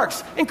good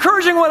works.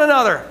 Encouraging one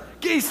another.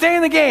 Stay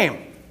in the game.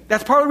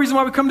 That's part of the reason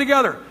why we come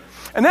together.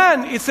 And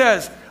then it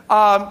says,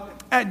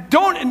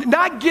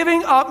 not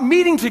giving up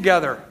meeting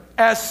together,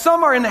 as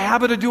some are in the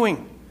habit of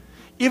doing.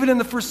 Even in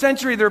the first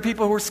century, there were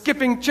people who were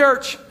skipping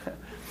church.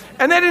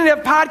 And they didn't have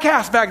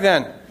podcasts back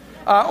then,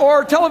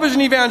 or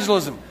television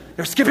evangelism.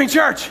 They're skipping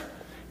church.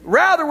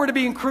 Rather, we're to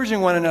be encouraging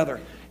one another.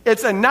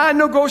 It's a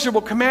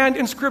non-negotiable command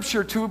in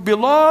Scripture. To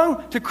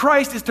belong to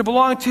Christ is to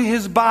belong to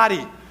His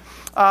body.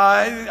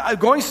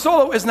 Going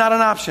solo is not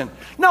an option.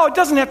 No, it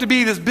doesn't have to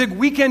be this big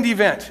weekend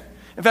event.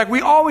 In fact,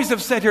 we always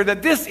have said here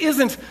that this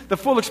isn't the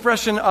full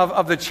expression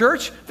of the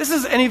church. This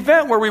is an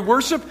event where we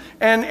worship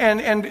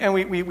and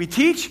we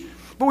teach,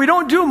 but we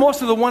don't do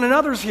most of the one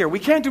another's here. We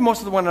can't do most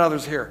of the one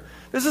another's here.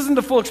 This isn't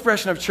the full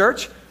expression of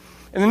church.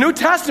 In the New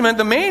Testament,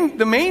 the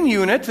main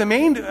unit, the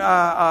main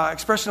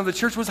expression of the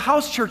church was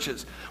house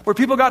churches, where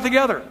people got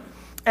together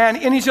and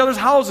in each other's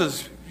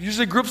houses,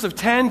 usually groups of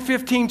 10,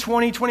 15,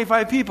 20,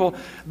 25 people.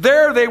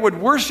 There they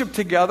would worship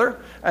together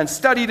and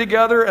study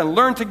together and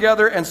learn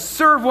together and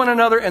serve one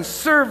another and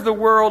serve the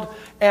world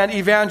and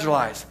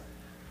evangelize.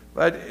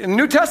 But in the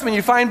New Testament,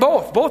 you find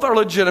both. Both are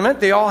legitimate.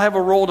 They all have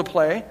a role to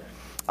play.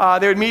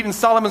 They would meet in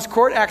Solomon's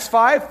court, Acts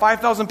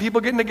 5,000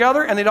 people getting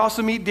together, and they'd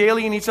also meet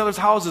daily in each other's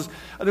houses.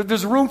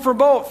 There's room for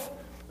both.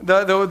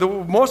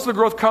 Most of the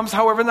growth comes,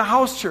 however, in the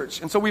house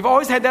church. And so we've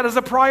always had that as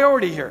a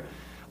priority here.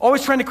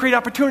 Always trying to create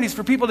opportunities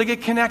for people to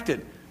get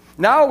connected.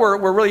 Now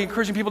we're really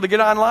encouraging people to get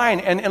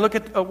online and look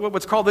at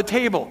what's called the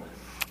table.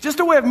 Just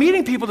a way of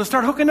meeting people to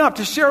start hooking up,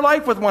 to share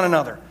life with one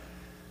another.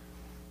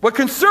 What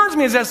concerns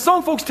me is that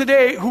some folks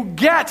today who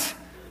get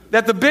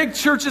that the big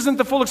church isn't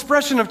the full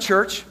expression of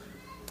church,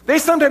 they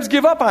sometimes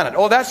give up on it.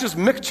 Oh, that's just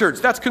mixed church.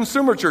 That's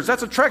consumer church.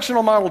 That's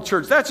attractional model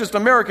church. That's just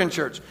American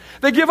church.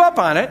 They give up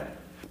on it,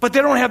 but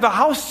they don't have the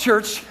house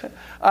church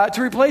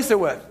to replace it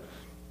with.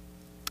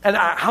 And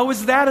how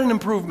is that an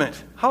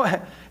improvement?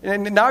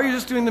 And now you're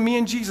just doing the Me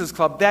and Jesus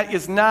Club. That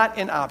is not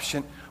an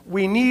option.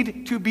 We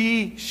need to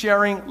be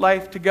sharing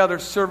life together,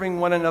 serving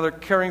one another,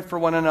 caring for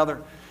one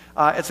another.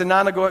 It's a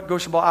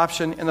non-negotiable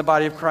option in the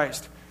body of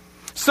Christ.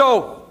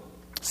 So,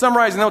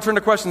 summarizing, then we'll turn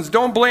to questions.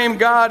 Don't blame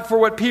God for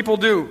what people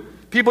do.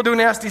 People do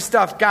nasty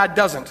stuff. God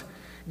doesn't.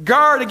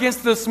 Guard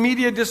against this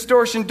media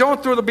distortion.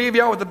 Don't throw the baby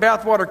out with the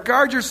bathwater.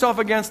 Guard yourself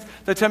against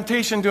the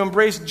temptation to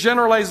embrace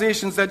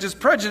generalizations that just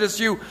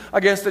prejudice you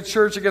against the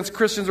church, against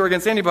Christians, or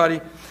against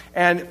anybody.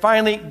 And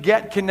finally,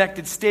 get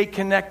connected.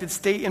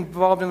 Stay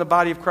involved in the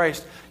body of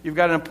Christ. You've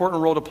got an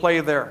important role to play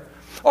there.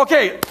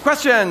 Okay,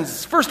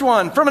 questions. First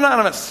one from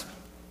Anonymous.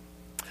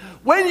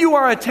 When you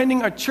are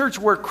attending a church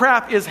where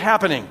crap is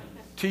happening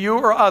to you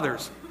or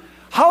others,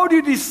 how do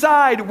you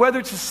decide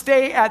whether to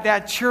stay at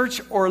that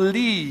church or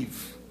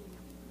leave?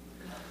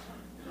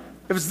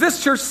 If it's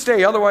this church,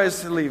 stay.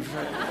 Otherwise, leave.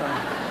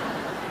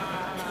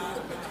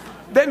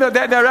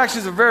 That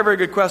actually is a very, very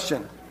good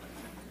question.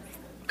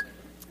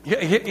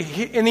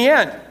 In the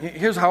end,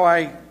 here's how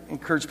I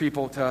encourage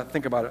people to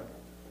think about it.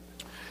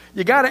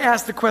 You got to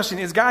ask the question,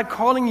 is God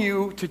calling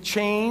you to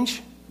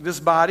change this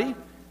body,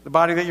 the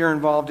body that you're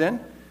involved in,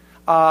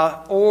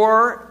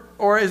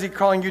 or is he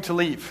calling you to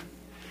leave?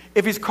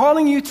 If he's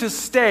calling you to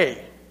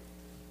stay,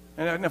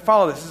 and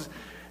follow this,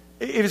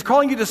 if he's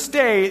calling you to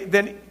stay,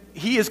 then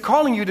he is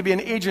calling you to be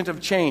an agent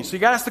of change. So you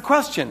got to ask the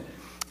question,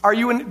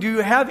 do you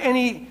have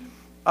any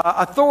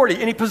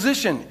authority, any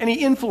position,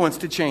 any influence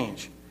to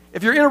change?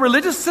 If you're in a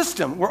religious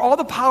system where all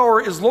the power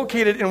is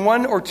located in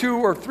one or two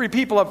or three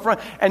people up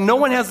front, and no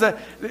one has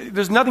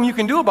there's nothing you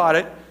can do about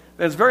it,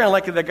 then it's very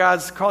unlikely that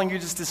God's calling you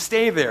just to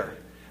stay there.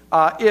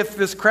 If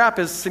this crap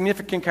is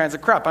significant kinds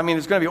of crap. I mean,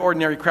 there's going to be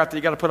ordinary crap that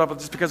you got to put up with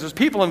just because there's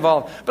people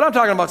involved. But I'm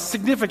talking about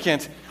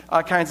significant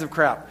kinds of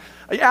crap.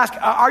 You ask,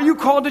 are you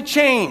called to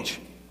change?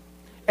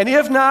 And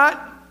if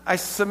not, I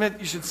submit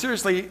you should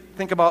seriously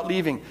think about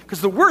leaving.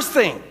 Because the worst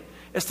thing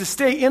is to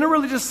stay in a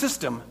religious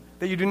system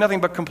that you do nothing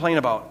but complain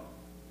about.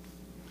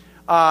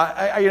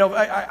 I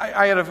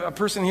had a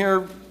person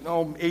here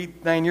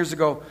 8-9 years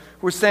ago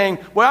who was saying,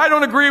 well, I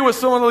don't agree with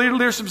some of the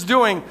leadership's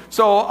doing,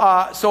 so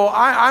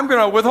I'm going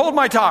to withhold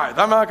my tithe.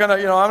 I'm not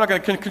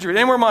going to contribute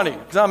any more money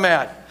because I'm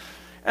mad.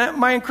 And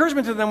my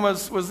encouragement to them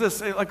was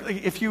this: like,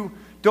 if you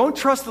don't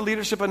trust the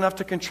leadership enough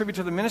to contribute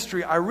to the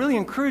ministry, I really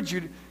encourage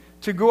you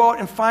to go out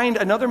and find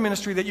another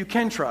ministry that you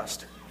can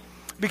trust.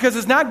 Because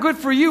it's not good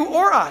for you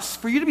or us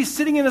for you to be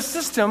sitting in a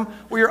system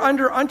where you're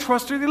under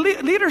untrustworthy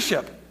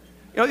leadership.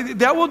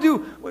 That will do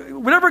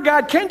whatever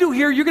God can do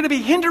here. You're going to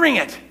be hindering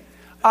it.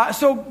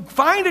 So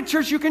find a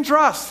church you can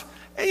trust.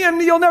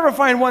 And you'll never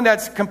find one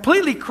that's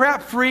completely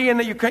crap-free and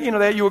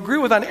that you agree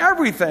with on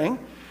everything.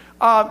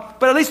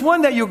 But at least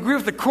one that you agree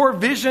with the core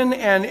vision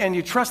and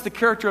you trust the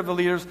character of the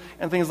leaders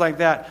and things like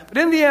that. But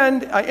in the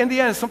end,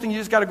 it's something you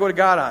just got to go to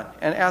God on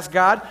and ask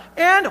God.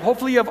 And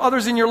hopefully you have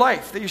others in your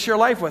life that you share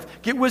life with.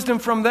 Get wisdom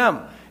from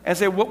them and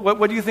say,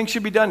 what do you think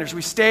should be done here? Should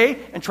we stay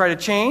and try to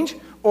change,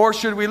 or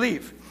should we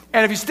leave?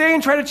 And if you stay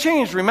and try to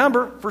change,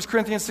 remember 1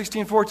 Corinthians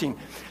 16:14,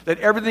 that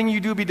everything you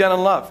do be done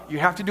in love. You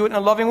have to do it in a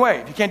loving way.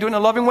 If you can't do it in a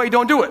loving way,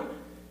 don't do it.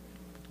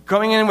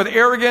 Coming in with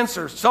arrogance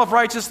or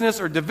self-righteousness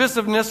or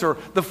divisiveness or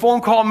the phone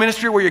call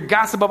ministry where you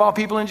gossip about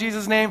people in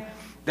Jesus' name,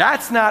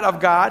 that's not of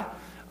God.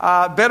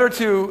 Better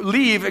to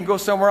leave and go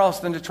somewhere else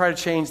than to try to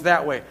change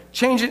that way.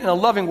 Change it in a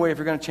loving way if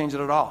you're going to change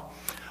it at all.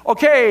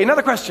 Okay,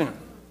 another question.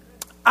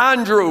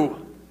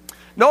 Andrew,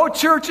 no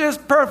church is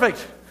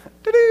perfect.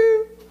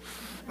 Doo-doo.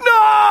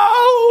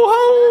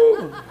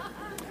 No!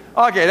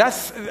 Okay,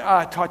 that's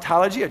a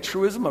tautology, a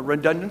truism, a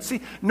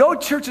redundancy. No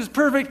church is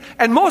perfect,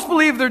 and most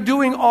believe they're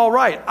doing all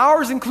right,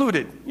 ours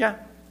included. Yeah.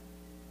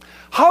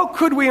 How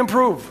could we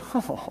improve?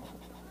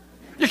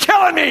 You're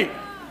killing me!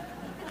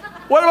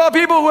 What about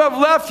people who have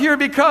left here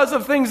because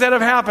of things that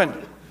have happened?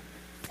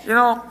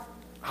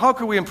 How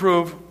could we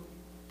improve?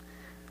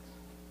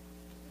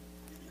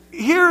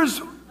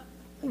 Here's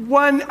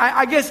one,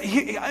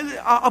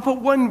 I'll put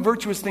one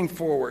virtuous thing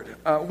forward,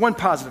 one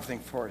positive thing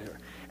forward here.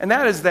 And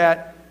that is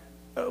that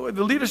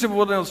the leadership of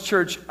Woodland Hills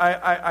Church,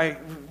 I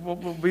will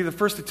be the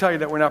first to tell you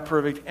that we're not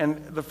perfect, and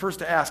the first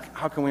to ask,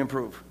 how can we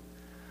improve?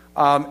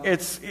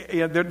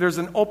 There's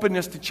an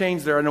openness to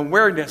change there, an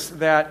awareness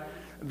that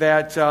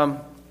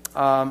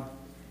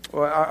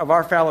of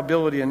our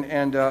fallibility.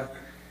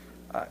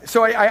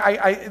 So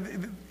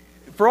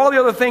for all the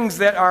other things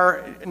that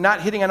are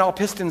not hitting on all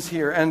pistons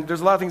here, and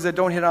there's a lot of things that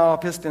don't hit on all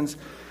pistons,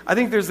 I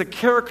think there's a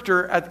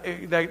character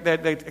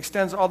that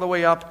extends all the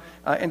way up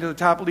into the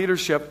top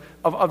leadership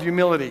of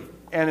humility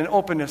and an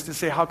openness to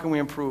say, how can we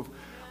improve?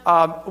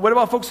 What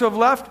about folks who have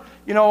left?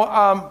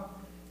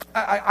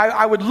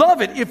 I would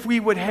love it if we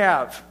would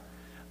have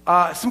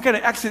some kind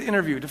of exit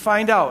interview to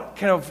find out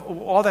kind of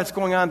all that's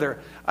going on there.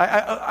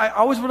 I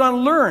always would want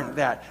to learn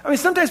that. I mean,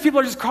 sometimes people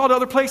are just called to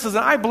other places,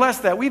 and I bless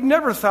that. We've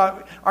never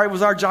thought it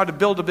was our job to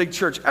build a big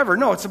church, ever.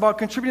 No, it's about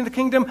contributing to the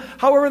kingdom,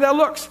 however that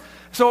looks.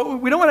 So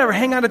we don't want to ever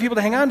hang on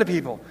to hang on to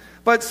people.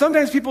 But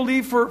sometimes people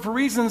leave for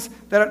reasons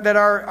that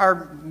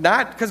are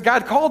not because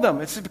God called them.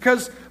 It's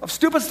because of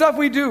stupid stuff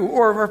we do,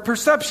 or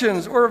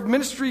perceptions, or of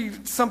ministry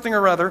something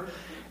or other.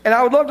 And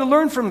I would love to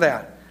learn from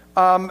that.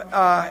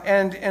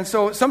 And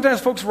so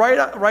sometimes folks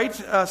write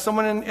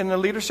someone in the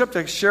leadership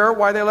to share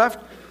why they left.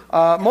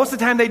 Most of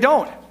the time they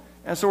don't.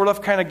 And so we're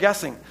left kind of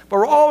guessing. But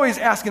we're always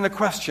asking the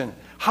question,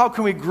 how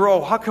can we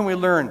grow? How can we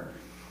learn?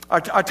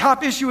 Our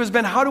top issue has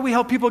been, how do we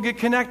help people get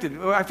connected?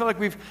 I feel like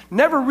we've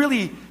never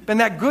really been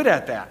that good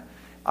at that.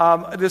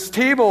 This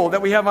table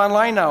that we have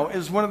online now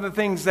is one of the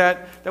things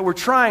that we're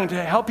trying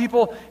to help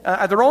people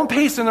at their own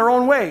pace in their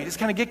own way, just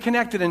kind of get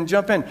connected and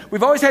jump in.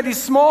 We've always had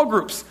these small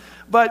groups,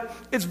 but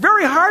it's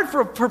very hard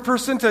for a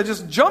person to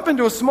just jump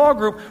into a small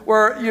group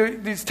where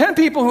these 10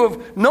 people who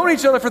have known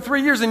each other for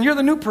 3 years and you're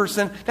the new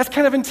person. That's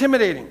kind of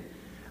intimidating.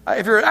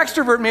 If you're an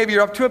extrovert, maybe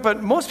you're up to it,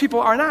 but most people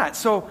are not.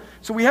 So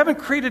we haven't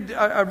created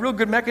a real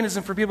good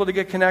mechanism for people to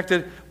get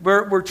connected.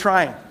 We're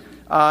trying.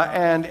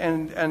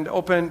 And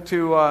open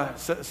to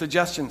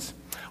suggestions.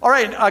 All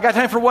right, I got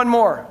time for one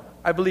more,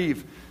 I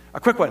believe. A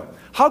quick one.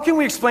 How can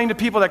we explain to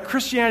people that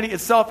Christianity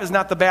itself is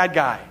not the bad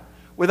guy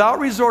without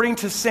resorting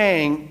to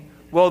saying,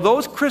 well,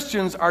 those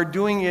Christians are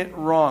doing it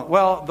wrong?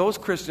 Well, those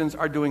Christians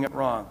are doing it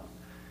wrong.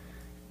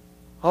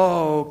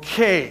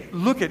 Okay,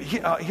 look at,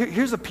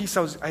 here's a piece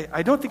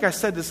I don't think I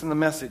said this in the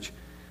message.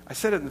 I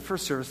said it in the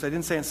first service. I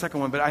didn't say it in the second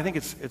one, but I think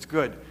it's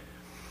good.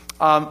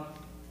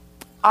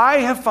 I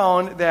have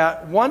found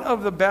that one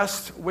of the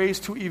best ways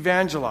to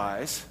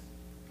evangelize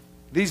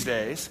these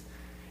days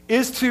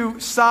is to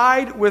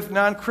side with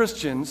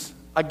non-Christians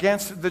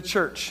against the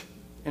church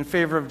in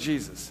favor of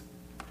Jesus.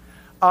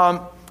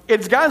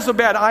 It's gotten so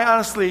bad, I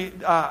honestly,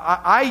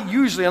 I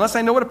usually, unless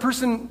I know what a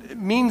person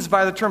means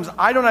by the terms,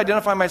 I don't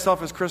identify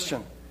myself as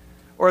Christian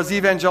or as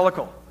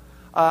evangelical.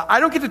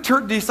 I don't get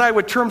to decide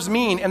what terms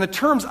mean, and the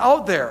terms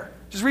out there,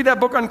 just read that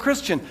book on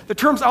Christian, the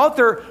terms out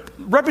there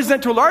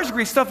represent to a large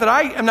degree stuff that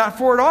I am not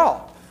for at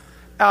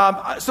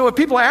all. So if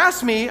people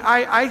ask me,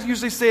 I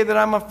usually say that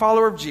I'm a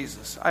follower of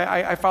Jesus.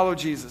 I follow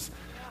Jesus.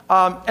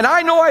 And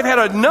I know I've had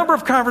a number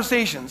of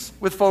conversations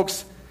with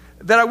folks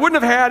that I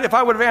wouldn't have had if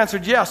I would have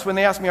answered yes when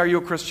they asked me, are you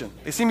a Christian?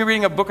 They see me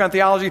reading a book on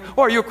theology,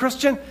 oh, are you a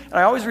Christian? And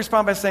I always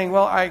respond by saying,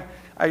 well, I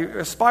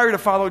aspire to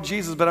follow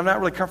Jesus, but I'm not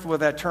really comfortable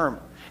with that term.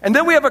 And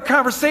then we have a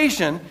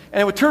conversation,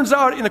 and it turns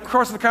out in the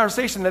course of the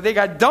conversation that they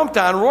got dumped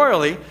on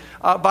royally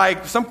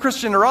by some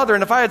Christian or other,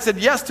 and if I had said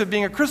yes to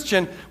being a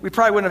Christian, we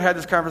probably wouldn't have had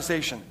this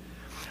conversation.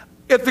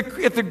 If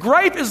the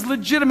gripe is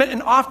legitimate,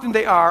 and often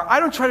they are, I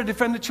don't try to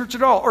defend the church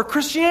at all, or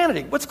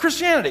Christianity. What's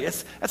Christianity?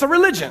 It's a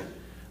religion.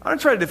 I don't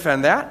try to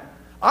defend that.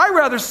 I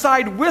rather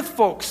side with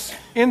folks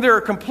in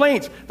their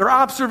complaint, their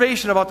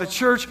observation about the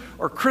church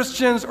or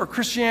Christians or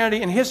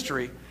Christianity in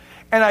history.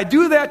 And I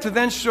do that to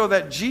then show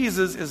that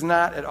Jesus is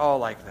not at all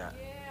like that.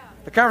 Yeah.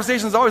 The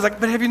conversation is always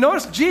like, but have you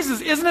noticed Jesus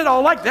isn't at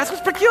all like that? That's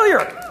what's peculiar.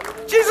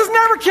 Jesus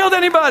never killed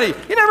anybody.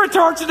 He never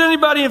tortured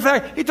anybody. In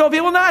fact, he told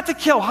people not to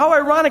kill. How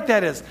ironic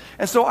that is.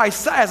 And so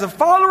as a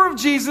follower of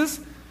Jesus,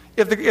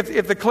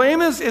 if the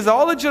claim is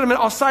all legitimate,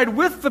 I'll side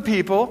with the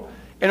people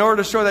in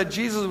order to show that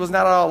Jesus was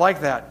not at all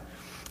like that.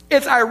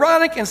 It's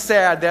ironic and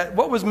sad that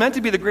what was meant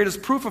to be the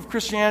greatest proof of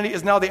Christianity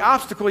is now the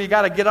obstacle you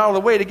got to get out of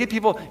the way to get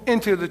people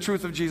into the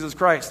truth of Jesus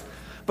Christ.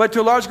 But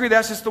to a large degree,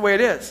 that's just the way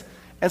it is.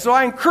 And so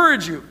I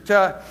encourage you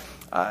to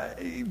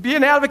be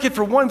an advocate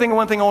for one thing and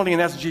one thing only, and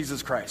that's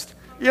Jesus Christ.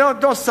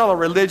 Don't sell a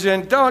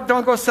religion. Don't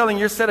go selling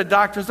your set of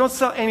doctrines. Don't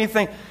sell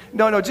anything.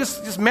 No,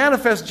 just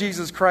manifest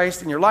Jesus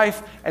Christ in your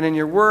life and in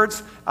your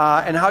words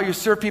and how you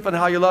serve people and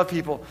how you love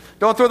people.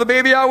 Don't throw the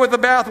baby out with the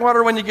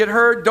bathwater when you get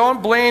hurt.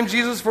 Don't blame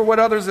Jesus for what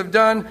others have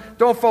done.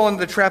 Don't fall into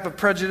the trap of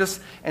prejudice,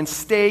 and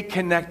stay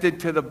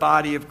connected to the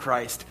body of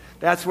Christ.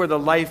 That's where the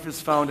life is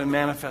found and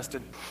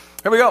manifested.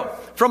 Here we go.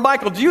 From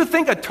Michael, do you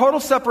think a total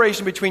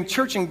separation between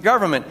church and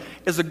government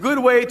is a good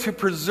way to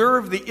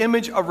preserve the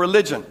image of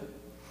religion?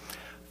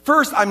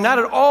 First, I'm not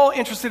at all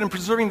interested in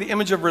preserving the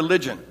image of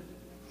religion.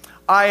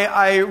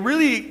 I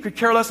really could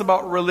care less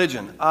about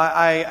religion.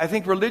 I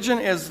think religion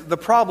is the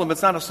problem.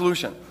 It's not a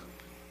solution.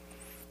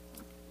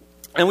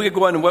 And we could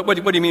go on, what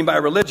do you mean by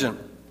religion?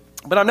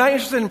 But I'm not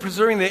interested in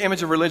preserving the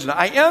image of religion.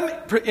 I am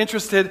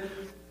interested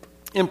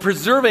in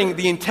preserving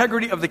the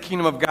integrity of the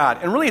kingdom of God.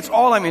 And really, it's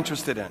all I'm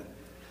interested in.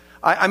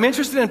 I'm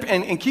interested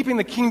in keeping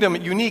the kingdom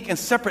unique and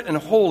separate and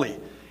holy.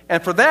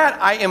 And for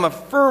that, I am a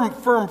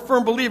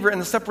firm believer in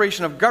the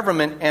separation of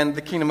government and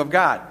the kingdom of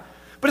God.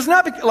 But it's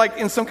not like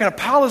in some kind of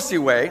policy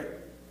way.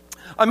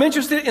 I'm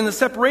interested in the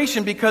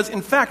separation because,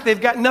 in fact, they've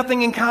got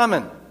nothing in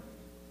common.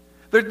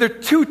 They're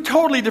two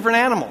totally different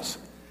animals.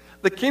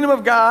 The kingdom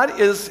of God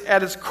is,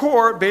 at its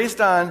core,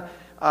 based on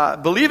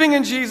believing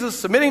in Jesus,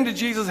 submitting to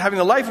Jesus, having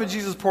the life of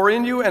Jesus pour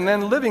in you, and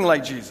then living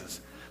like Jesus.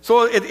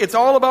 So it's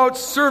all about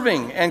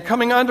serving and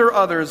coming under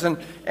others and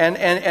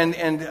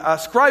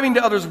ascribing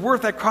to others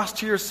worth at cost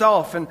to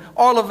yourself and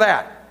all of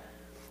that.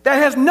 That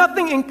has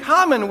nothing in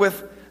common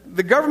with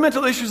the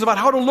governmental issues about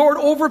how to lord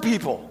over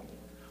people.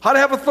 How to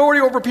have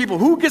authority over people.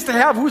 Who gets to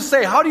have whose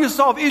say? How do you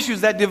solve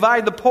issues that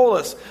divide the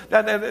polis?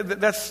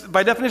 That's,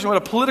 by definition, what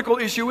a political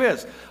issue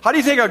is. How do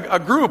you take a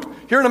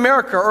group here in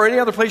America or any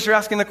other place you're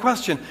asking the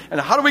question,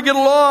 and how do we get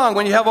along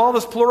when you have all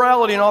this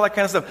plurality and all that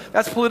kind of stuff?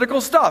 That's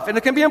political stuff, and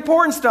it can be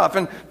important stuff,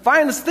 and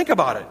fine, let's think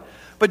about it.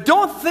 But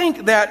don't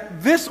think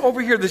that this over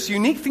here, this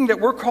unique thing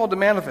that we're called to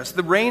manifest,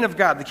 the reign of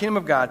God, the kingdom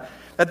of God,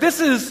 that this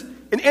is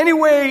in any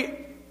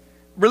way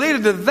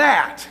related to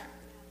that.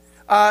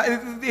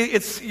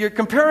 You're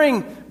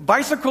comparing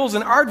bicycles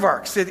and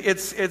aardvarks.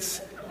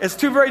 It's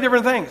two very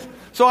different things.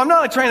 So I'm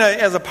not trying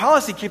to, as a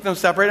policy, keep them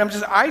separated.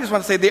 I just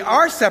want to say they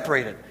are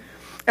separated.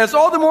 And it's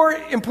all the more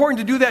important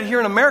to do that here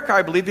in America,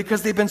 I believe,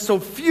 because they've been so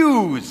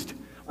fused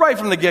right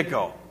from the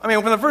get-go. I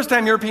mean, when the first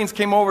time Europeans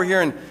came over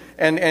here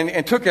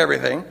and took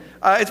everything,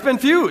 it's been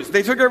fused.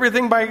 They took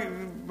everything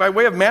by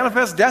way of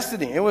manifest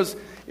destiny. It was,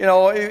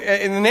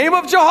 in the name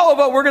of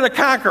Jehovah, we're going to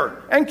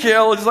conquer and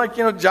kill, just like,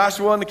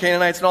 Joshua and the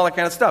Canaanites and all that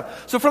kind of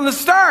stuff. So from the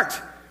start,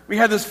 we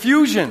had this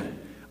fusion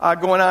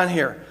going on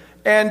here.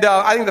 And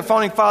I think the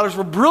founding fathers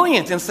were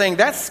brilliant in saying,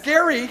 that's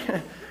scary.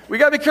 We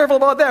got to be careful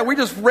about that. We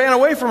just ran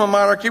away from a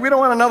monarchy. We don't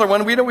want another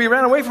one. We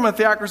ran away from a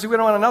theocracy. We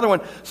don't want another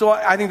one. So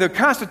I think the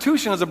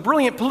Constitution is a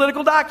brilliant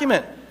political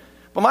document.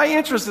 But my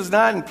interest is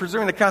not in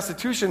preserving the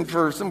Constitution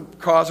for some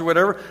cause or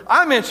whatever.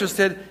 I'm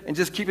interested in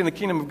just keeping the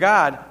kingdom of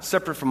God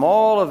separate from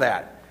all of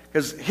that.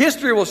 Because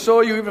history will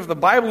show you, even if the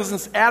Bible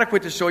isn't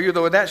adequate to show you,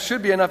 though that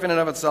should be enough in and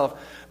of itself,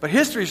 but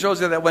history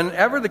shows you that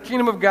whenever the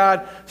kingdom of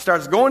God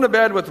starts going to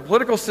bed with the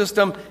political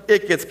system,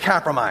 it gets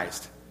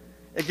compromised.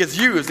 It gets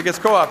used. It gets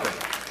co-opted.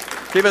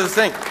 Keep it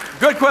distinct.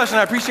 Good question.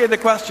 I appreciate the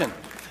question.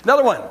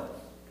 Another one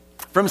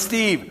from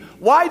Steve.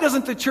 Why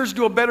doesn't the church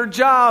do a better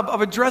job of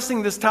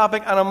addressing this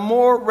topic on a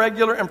more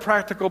regular and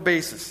practical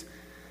basis?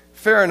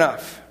 Fair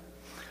enough.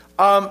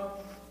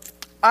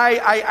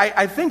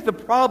 I think the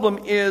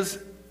problem is,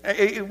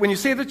 when you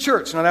say the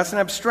church, now that's an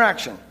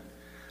abstraction.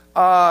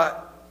 So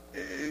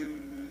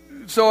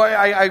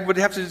I would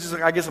have to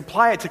just,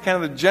 apply it to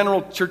kind of the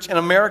general church in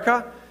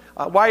America.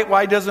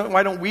 Why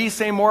don't we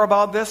say more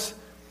about this?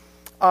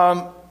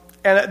 And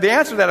the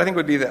answer to that, I think,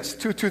 would be this.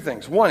 Two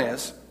things. One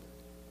is,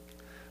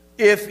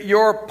 if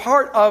you're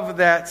part of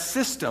that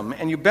system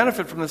and you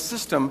benefit from the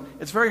system,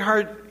 it's very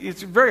hard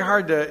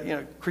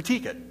to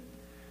critique it.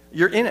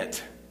 You're in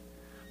it,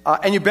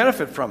 and you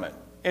benefit from it.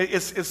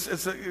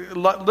 It's a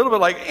little bit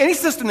like any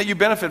system that you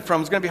benefit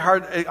from is going to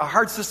be a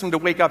hard system to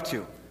wake up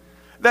to.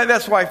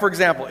 That's why, for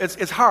example,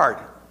 it's hard.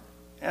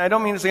 And I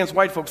don't mean this against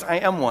white folks. I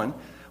am one.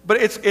 But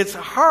it's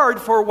hard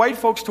for white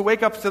folks to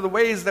wake up to the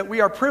ways that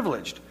we are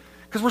privileged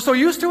because we're so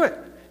used to it,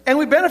 and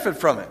we benefit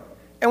from it.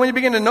 And when you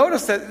begin to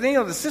notice that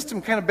the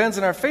system kind of bends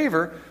in our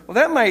favor, well,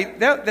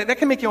 that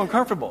can make you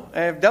uncomfortable.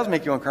 And it does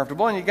make you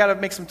uncomfortable, and you got to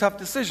make some tough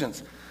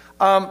decisions.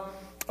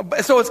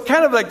 So it's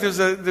kind of like there's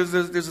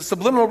a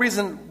subliminal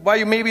reason why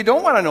you maybe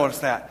don't want to notice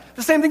that.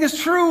 The same thing is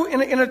true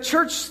in a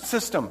church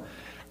system.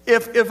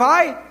 If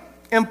I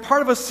am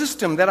part of a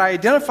system that I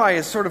identify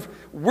as sort of,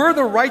 we're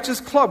the righteous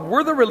club,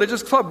 we're the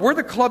religious club, we're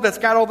the club that's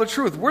got all the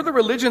truth, we're the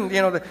religion,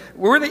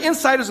 we're the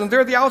insiders and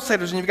they're the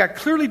outsiders, and you've got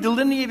clearly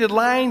delineated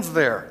lines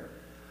there.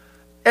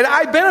 And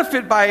I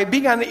benefit by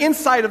being on the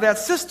inside of that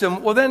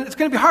system, well then it's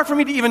going to be hard for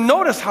me to even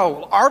notice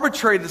how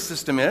arbitrary the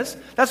system is.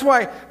 That's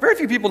why very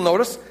few people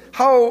notice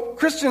how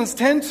Christians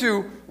tend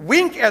to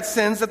wink at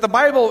sins that the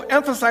Bible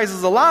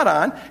emphasizes a lot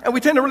on, and we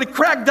tend to really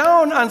crack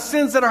down on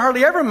sins that are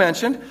hardly ever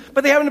mentioned,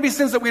 but they happen to be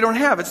sins that we don't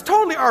have. It's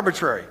totally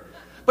arbitrary.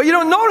 But you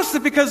don't notice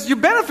it because you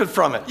benefit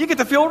from it. You get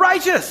to feel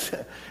righteous.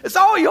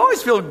 You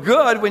always feel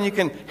good when you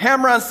can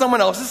hammer on someone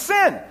else's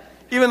sin,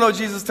 even though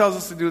Jesus tells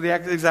us to do the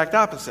exact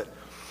opposite.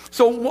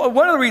 So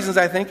one of the reasons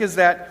I think is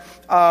that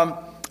the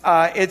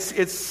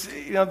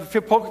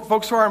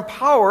folks who are in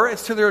power,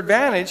 it's to their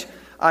advantage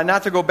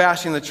not to go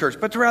bashing the church,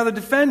 but to rather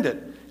defend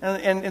it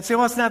and say,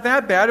 well, it's not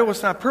that bad.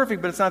 It's not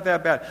perfect, but it's not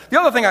that bad.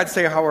 The other thing I'd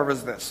say, however,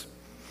 is this.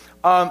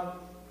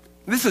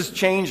 This is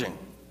changing.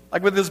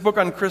 Like with this book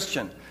on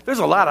Christian, there's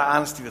a lot of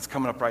honesty that's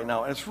coming up right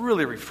now, and it's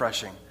really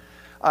refreshing.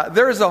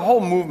 There is a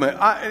whole movement,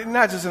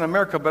 not just in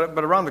America,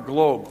 but around the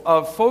globe,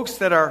 of folks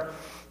that are,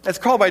 it's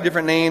called by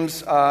different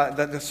names,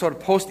 the sort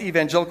of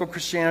post-evangelical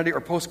Christianity or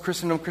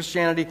post-Christendom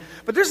Christianity.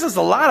 But there's just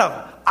a lot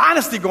of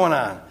honesty going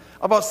on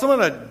about some of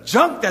the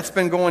junk that's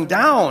been going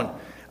down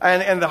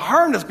and the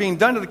harm that's being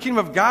done to the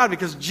kingdom of God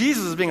because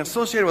Jesus is being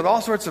associated with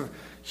all sorts of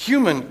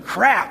human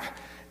crap.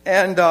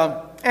 And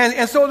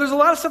And so there's a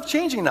lot of stuff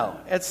changing now.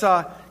 It's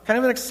kind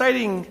of an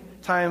exciting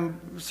time,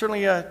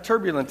 certainly a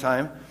turbulent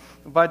time,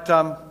 but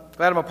glad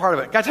I'm a part of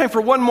it. Got time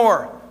for one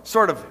more,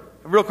 sort of,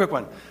 a real quick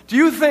one. Do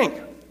you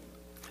think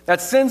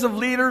that sins of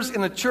leaders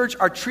in the church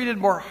are treated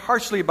more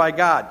harshly by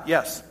God?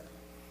 Yes.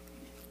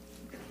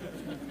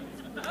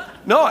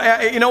 No,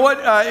 you know what?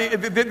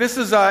 This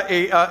is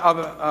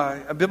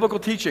a biblical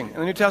teaching in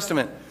the New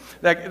Testament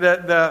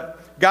that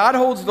God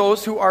holds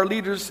those who are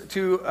leaders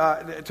to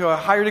a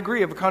higher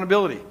degree of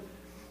accountability,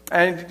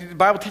 and the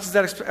Bible teaches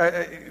that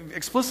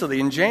explicitly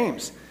in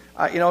James.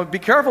 Be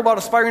careful about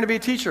aspiring to be a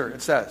teacher.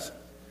 It says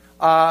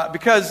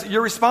because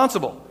you're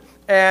responsible,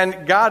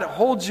 and God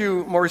holds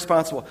you more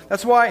responsible.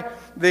 That's why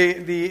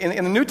in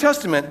the New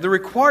Testament the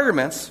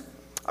requirements.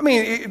 I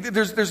mean,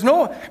 there's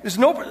no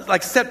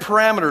like set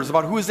parameters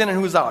about who's in and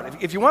who's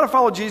out. If you want to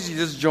follow Jesus, you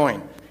just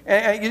join,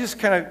 and you just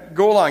kind of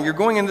go along. You're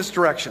going in this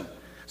direction,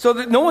 so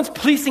that no one's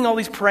policing all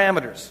these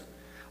parameters.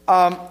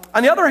 On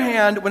the other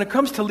hand, when it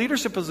comes to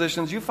leadership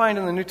positions, you find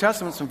in the New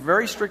Testament some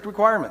very strict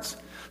requirements.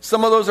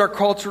 Some of those are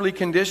culturally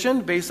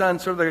conditioned based on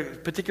sort of the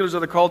particulars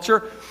of the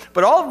culture,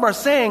 but all of them are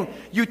saying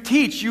you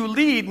teach, you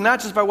lead,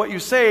 not just by what you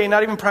say,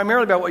 not even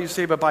primarily by what you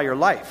say, but by your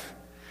life.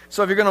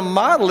 So if you're going to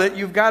model it,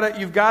 you've got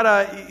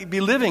to be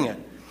living it.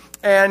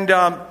 And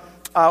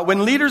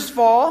when leaders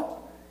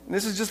fall, and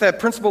this is just that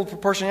principle of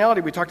proportionality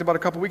we talked about a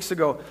couple weeks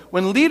ago.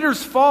 When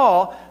leaders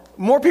fall,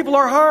 more people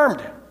are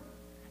harmed,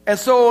 and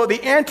so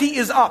the ante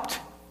is upped.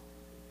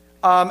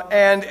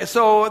 And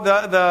so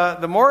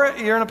the more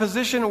you're in a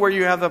position where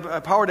you have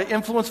the power to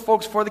influence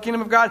folks for the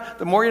kingdom of God,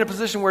 the more you're in a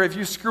position where if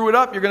you screw it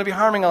up, you're going to be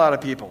harming a lot of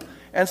people.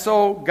 And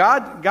so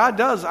God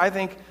does, I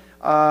think,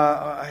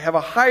 have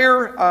a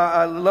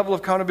higher level of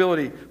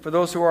accountability for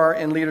those who are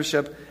in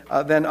leadership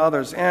than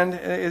others, and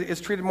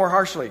it's treated more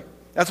harshly.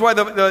 That's why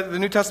the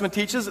New Testament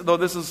teaches, though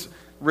this is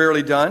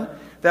rarely done,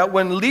 that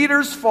when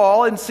leaders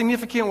fall in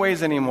significant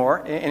ways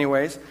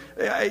anyways,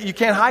 you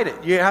can't hide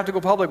it. You have to go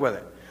public with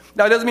it.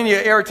 Now, it doesn't mean you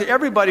air it to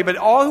everybody, but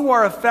all who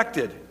are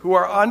affected, who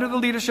are under the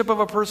leadership of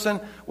a person,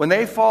 when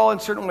they fall in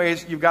certain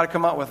ways, you've got to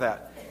come out with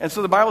that. And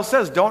so the Bible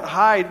says, don't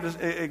hide,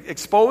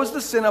 expose the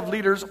sin of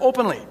leaders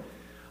openly.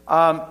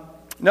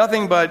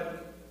 Nothing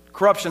but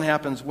corruption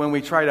happens when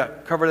we try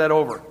to cover that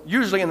over.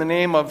 Usually in the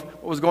name of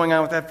what was going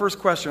on with that first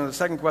question or the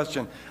second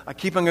question,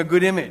 keeping a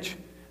good image.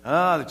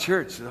 The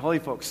church, the holy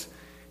folks.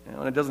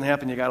 When it doesn't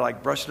happen, you got to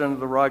brush it under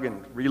the rug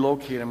and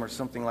relocate them or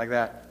something like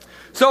that.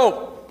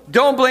 So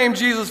don't blame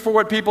Jesus for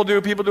what people do.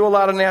 People do a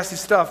lot of nasty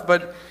stuff,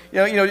 but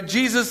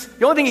Jesus.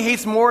 The only thing he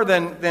hates more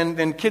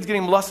than kids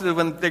getting molested is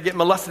when they get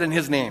molested in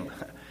his name.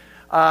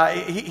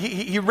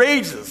 He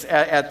rages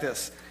at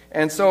this.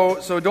 And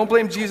so don't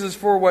blame Jesus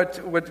for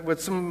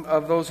what some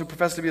of those who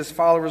profess to be his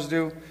followers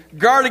do.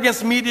 Guard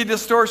against media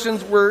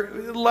distortions, where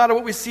a lot of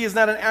what we see is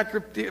not an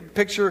accurate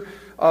picture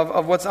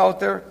of what's out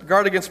there.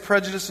 Guard against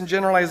prejudice and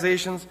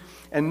generalizations.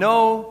 And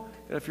know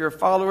that if you're a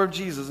follower of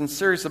Jesus and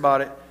serious about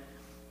it,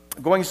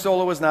 going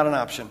solo is not an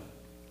option.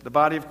 The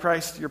body of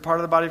Christ, you're part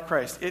of the body of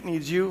Christ. It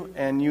needs you,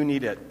 and you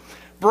need it.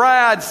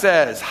 Brad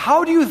says,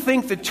 how do you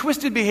think the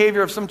twisted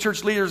behavior of some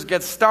church leaders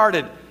gets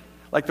started,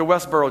 like the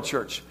Westboro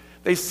Church?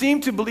 They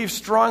seem to believe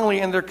strongly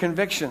in their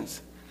convictions.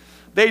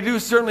 They do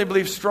certainly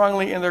believe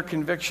strongly in their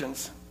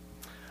convictions.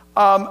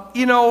 I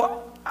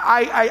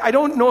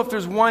don't know if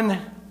there's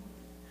one.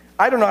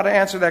 I don't know how to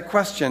answer that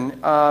question.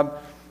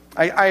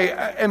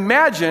 I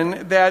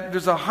imagine that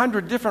there's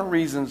 100 different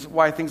reasons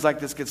why things like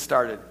this get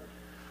started.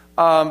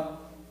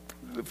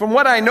 From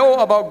what I know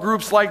about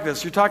groups like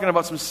this, you're talking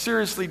about some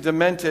seriously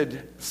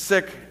demented,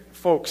 sick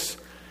folks.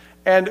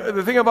 And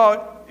the thing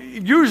about,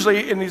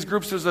 usually in these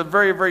groups, there's a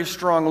very, very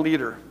strong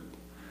leader.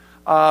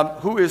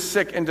 Who is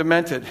sick and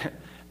demented,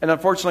 and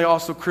unfortunately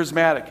also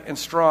charismatic and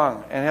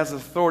strong and has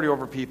authority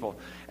over people.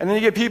 And then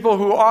you get people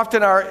who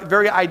often are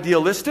very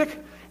idealistic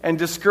and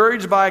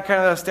discouraged by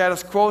kind of the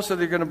status quo, so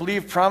they're going to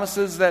believe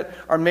promises that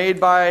are made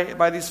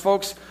by these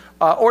folks.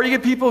 Or you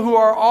get people who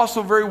are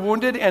also very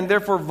wounded and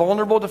therefore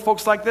vulnerable to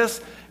folks like this,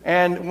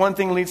 and one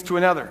thing leads to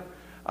another.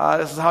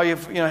 This is how you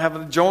have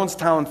the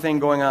Jonestown thing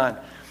going on.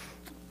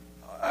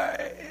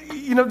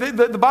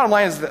 The bottom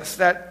line is this,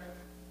 that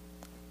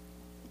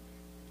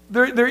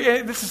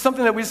this is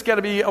something that we just got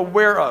to be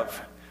aware of.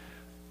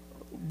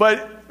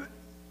 But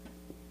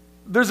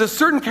there's a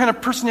certain kind of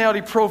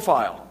personality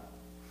profile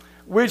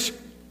which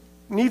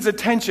needs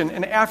attention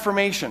and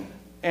affirmation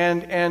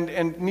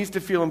and needs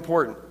to feel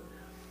important.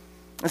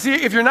 And see,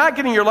 if you're not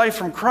getting your life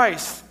from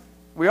Christ,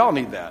 we all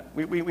need that.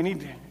 We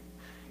need.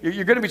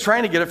 You're going to be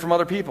trying to get it from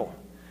other people.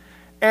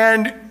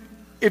 And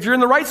if you're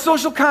in the right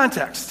social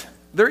context,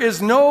 there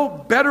is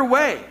no better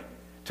way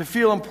to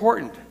feel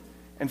important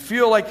and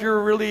feel like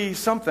you're really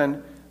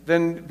something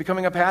than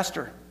becoming a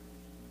pastor,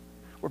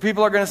 where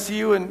people are going to see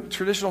you in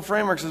traditional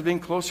frameworks as being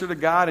closer to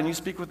God, and you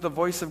speak with the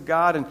voice of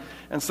God.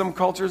 And some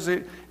cultures,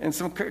 in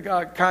some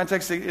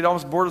contexts, it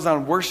almost borders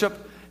on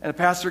worship, and a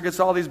pastor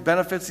gets all these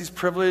benefits, these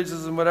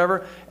privileges and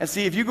whatever. And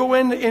see, if you go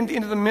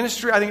into the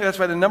ministry, I think that's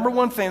why the number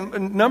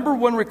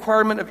one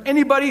requirement of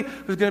anybody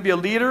who's going to be a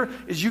leader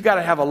is you got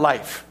to have a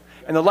life.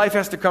 And the life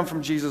has to come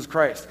from Jesus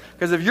Christ.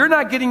 Because if you're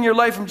not getting your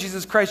life from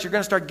Jesus Christ, you're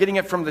going to start getting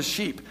it from the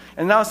sheep.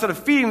 And now instead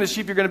of feeding the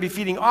sheep, you're going to be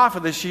feeding off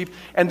of the sheep.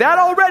 And that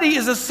already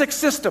is a sick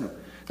system.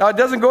 Now, it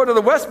doesn't go to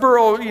the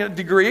Westboro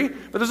degree,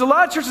 but there's a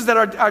lot of churches that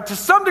are to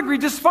some degree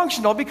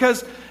dysfunctional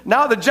because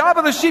now the job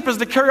of the sheep is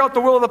to carry out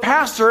the will of the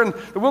pastor, and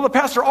the will of the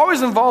pastor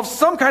always involves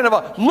some kind of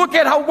a, look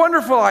at how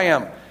wonderful I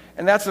am.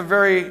 And that's a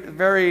very,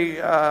 very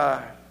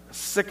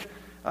sick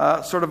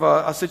sort of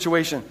a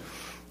situation.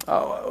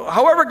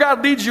 However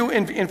God leads you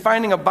in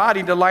finding a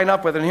body to line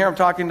up with, and here I'm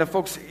talking to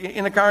folks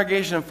in the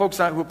congregation and folks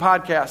who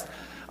podcast,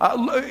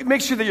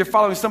 make sure that you're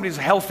following somebody who's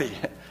healthy.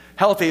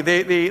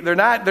 They're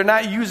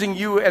not using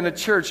you and the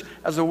church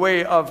as a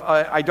way of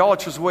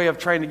idolatrous way of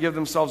trying to give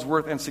themselves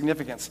worth and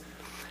significance.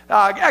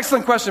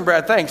 Excellent question,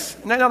 Brad. Thanks.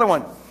 Another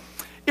one.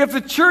 If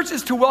the church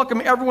is to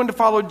welcome everyone to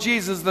follow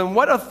Jesus, then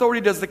what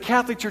authority does the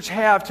Catholic Church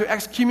have to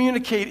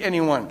excommunicate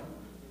anyone?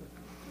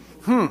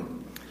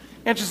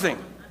 Interesting.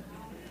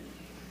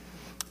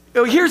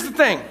 Here's the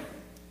thing.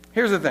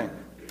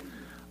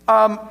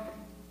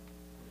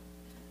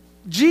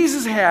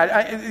 Jesus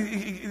had,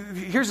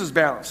 here's his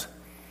balance.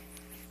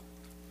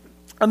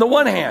 On the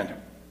one hand,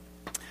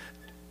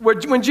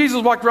 when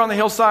Jesus walked around the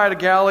hillside of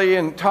Galilee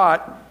and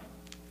taught,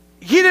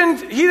 he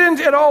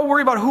didn't at all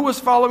worry about who was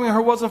following or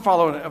who wasn't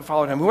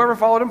following him. Whoever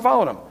followed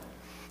him.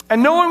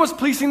 And no one was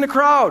pleasing the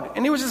crowd.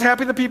 And he was just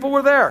happy the people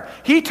were there.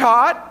 He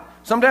taught.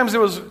 Sometimes it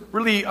was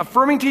really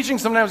affirming teaching.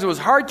 Sometimes it was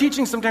hard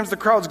teaching. Sometimes the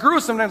crowds grew.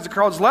 Sometimes the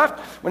crowds left.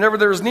 Whenever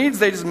there was needs,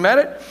 they just met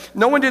it.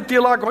 No one did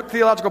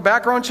theological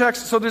background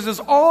checks. So there's this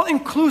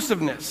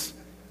all-inclusiveness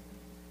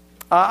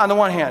on the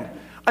one hand.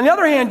 On the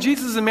other hand,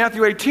 Jesus in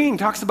Matthew 18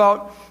 talks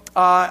about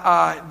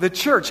the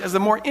church as a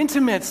more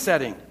intimate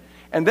setting.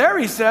 And there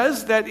he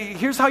says that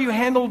here's how you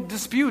handle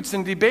disputes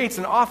and debates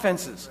and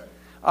offenses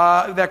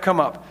that come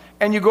up.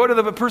 And you go to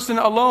the person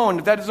alone.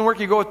 If that doesn't work,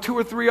 you go with 2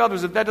 or 3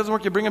 others. If that doesn't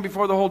work, you bring them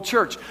before the whole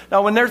church.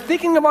 Now, when they're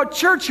thinking about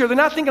church here, they're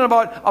not thinking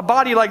about a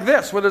body like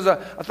this, where there's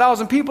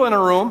 1,000 people in a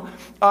room.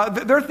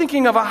 They're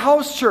thinking of a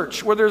house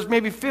church, where there's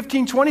maybe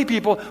 15, 20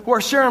 people who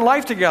are sharing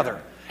life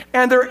together.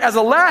 And there, as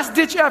a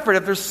last-ditch effort,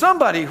 if there's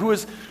somebody who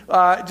is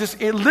just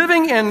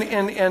living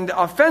in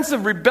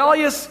offensive,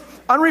 rebellious,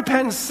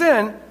 unrepentant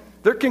sin,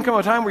 there can come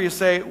a time where you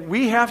say,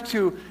 we have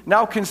to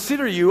now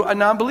consider you a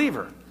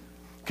non-believer.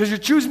 Because you're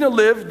choosing to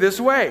live this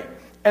way.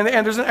 And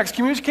there's an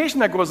excommunication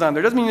that goes on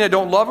there. It doesn't mean you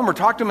don't love them or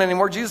talk to them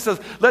anymore. Jesus says,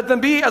 let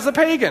them be as a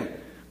pagan.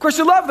 Of course,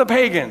 you love the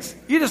pagans.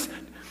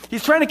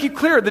 He's trying to keep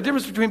clear the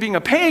difference between being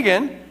a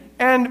pagan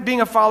and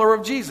being a follower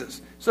of Jesus.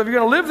 So if you're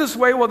going to live this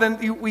way, well,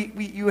 then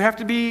you have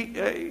to be,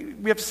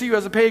 we have to see you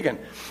as a pagan.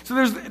 So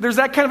there's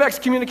that kind of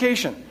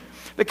excommunication.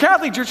 The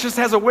Catholic Church just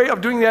has a way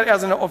of doing that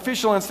as an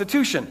official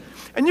institution.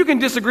 And you can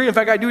disagree. In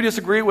fact, I do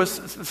disagree with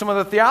some of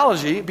the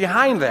theology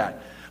behind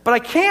that. But I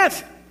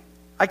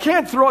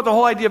can't throw out the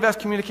whole idea of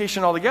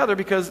excommunication altogether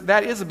because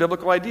that is a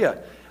biblical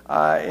idea.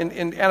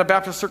 In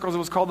Anabaptist circles, it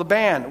was called the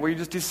ban, where you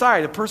just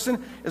decide a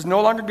person is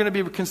no longer going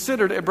to be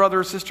considered a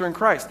brother or sister in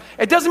Christ.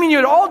 It doesn't mean you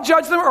at all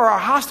judge them or are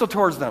hostile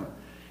towards them.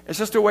 It's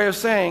just a way of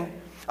saying,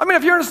 I mean,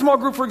 if you're in a small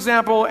group, for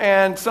example,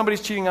 and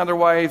somebody's cheating on their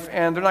wife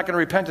and they're not going to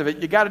repent of it,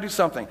 you got to do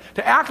something.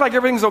 To act like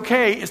everything's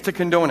okay is to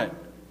condone it.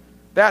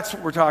 That's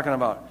what we're talking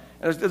about.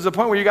 And there's a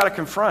point where you got to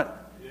confront.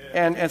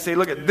 And say,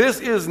 look,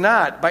 this is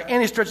not, by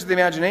any stretch of the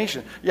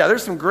imagination. Yeah,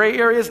 there's some gray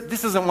areas.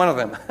 This isn't one of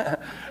them.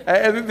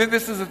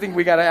 This is the thing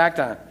we got to act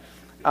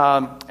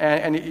on.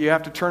 And you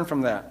have to turn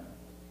from that.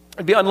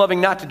 It'd be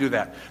unloving not to do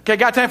that. Okay,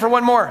 got time for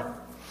one more.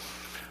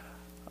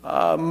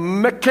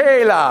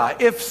 Michaela,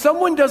 if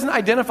someone doesn't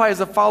identify as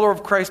a follower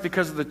of Christ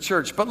because of the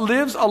church, but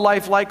lives a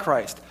life like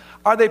Christ,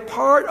 are they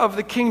part of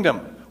the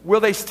kingdom? Will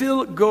they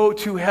still go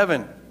to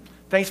heaven?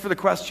 Thanks for the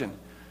question.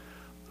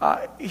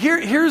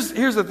 Here's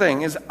the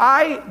thing, is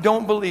I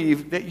don't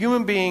believe that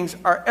human beings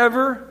are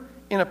ever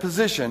in a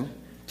position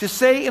to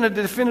say in a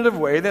definitive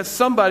way that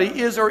somebody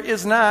is or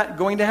is not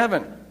going to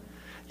heaven.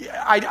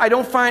 I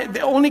don't find,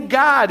 only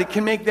God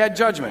can make that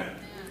judgment.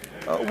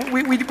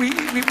 We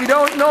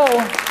don't know.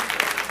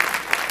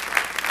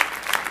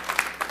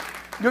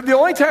 The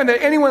only time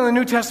that anyone in the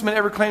New Testament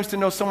ever claims to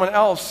know someone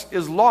else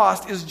is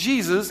lost is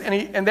Jesus,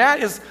 and that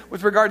is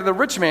with regard to the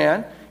rich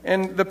man.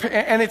 And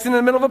it's in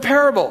the middle of a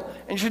parable.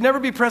 And you should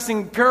never be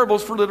pressing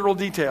parables for literal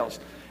details.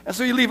 And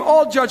so you leave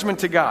all judgment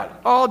to God.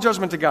 All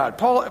judgment to God.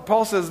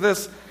 Paul says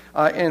this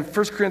in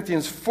 1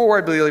 Corinthians 4,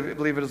 I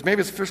believe it is. Maybe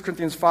it's 1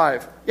 Corinthians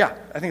 5. Yeah,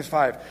 I think it's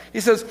 5.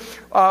 He says,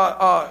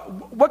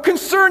 what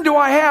concern do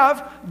I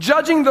have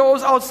judging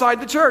those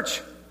outside the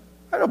church?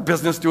 I have no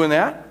business doing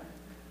that.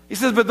 He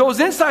says, but those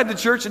inside the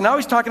church, and now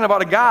he's talking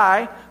about a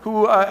guy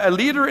who, a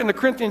leader in the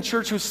Corinthian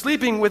church who's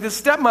sleeping with his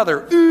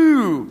stepmother.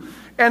 Ooh.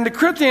 And the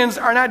Corinthians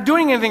are not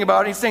doing anything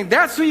about it. He's saying,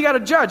 that's who you got to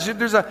judge.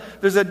 There's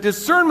a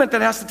discernment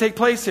that has to take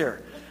place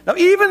here. Now,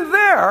 even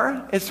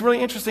there, it's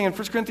really interesting in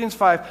 1 Corinthians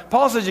 5,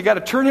 Paul says you got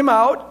to turn him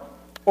out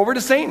over to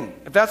Satan.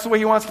 If that's the way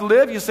he wants to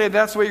live, you say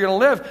that's the way you're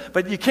going to live.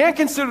 But you can't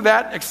consider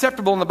that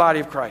acceptable in the body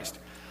of Christ.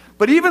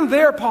 But even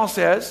there, Paul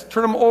says,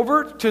 turn him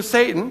over to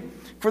Satan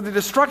for the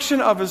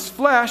destruction of his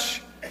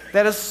flesh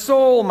that a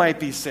soul might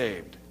be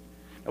saved.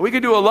 And we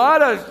could do a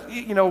lot of,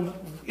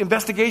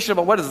 investigation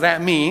about what does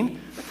that mean.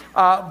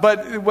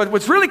 But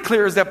what's really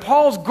clear is that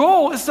Paul's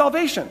goal is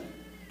salvation.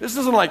 This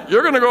isn't like,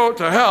 you're going to go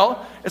to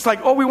hell. It's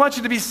like, we want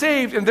you to be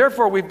saved, and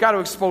therefore we've got to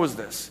expose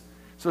this.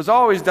 So it's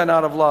always done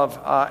out of love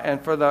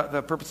and for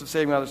the purpose of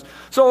saving others.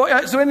 So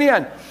in the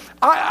end,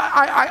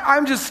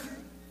 I'm just,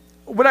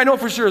 what I know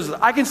for sure is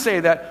that I can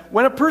say that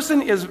when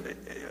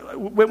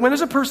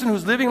there's a person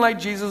who's living like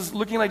Jesus,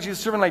 looking like Jesus,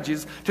 serving like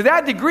Jesus, to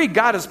that degree,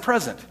 God is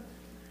present.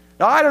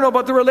 Now, I don't know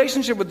about the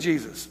relationship with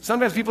Jesus.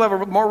 Sometimes people have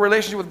a more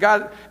relationship with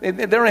God. They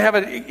don't have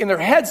it in their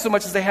head so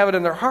much as they have it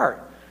in their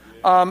heart.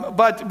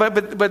 But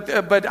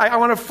I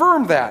want to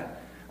affirm that.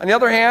 On the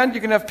other hand,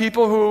 you can have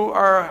people who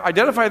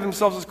identify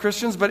themselves as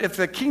Christians, but if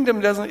the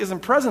kingdom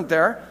isn't present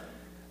there,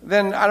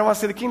 then I don't want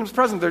to say the kingdom's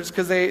present there just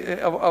because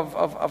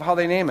of how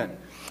they name it.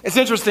 It's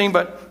interesting,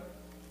 but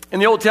in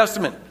the Old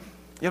Testament,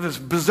 you have this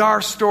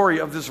bizarre story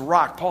of this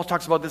rock. Paul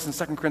talks about this in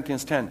 2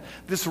 Corinthians 10.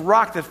 This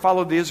rock that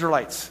followed the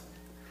Israelites.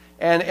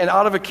 And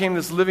out of it came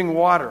this living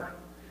water.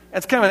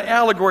 It's kind of an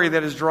allegory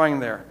that is drawing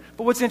there.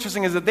 But what's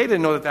interesting is that they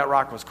didn't know that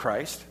rock was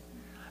Christ.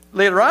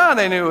 Later on,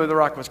 they knew the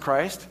rock was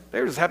Christ.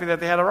 They were just happy that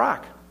they had a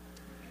rock.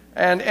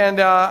 And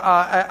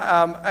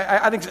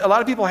I think a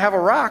lot of people have a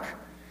rock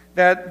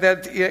they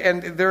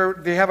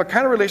have a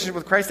kind of relationship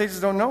with Christ, they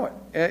just don't know it.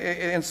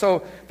 And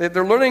so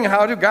they're learning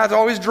how to. God's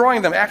always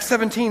drawing them. Acts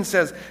 17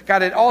 says,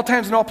 God at all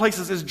times and all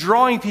places is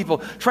drawing people,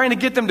 trying to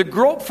get them to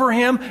grope for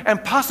Him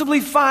and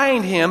possibly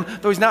find Him,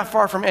 though He's not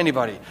far from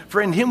anybody.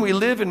 For in Him we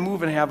live and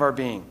move and have our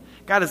being.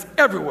 God is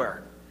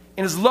everywhere.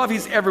 In His love,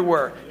 He's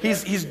everywhere.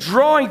 He's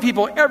drawing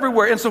people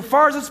everywhere. And so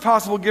far as it's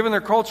possible, given their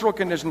cultural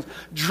conditions,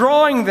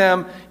 drawing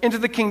them into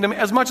the kingdom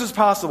as much as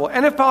possible.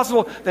 And if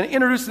possible, then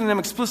introducing them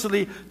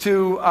explicitly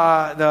to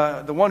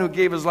the one who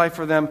gave His life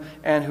for them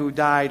and who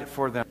died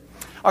for them.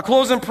 I'll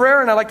close in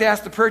prayer, and I'd like to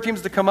ask the prayer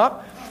teams to come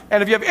up.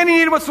 And if you have any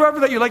need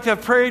whatsoever that you'd like to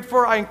have prayed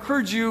for, I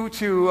encourage you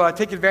to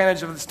take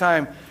advantage of this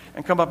time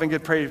and come up and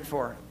get prayed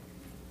for.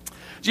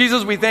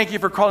 Jesus, we thank You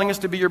for calling us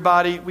to be Your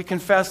body. We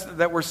confess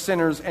that we're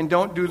sinners and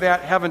don't do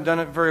that, haven't done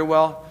it very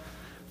well.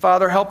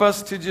 Father, help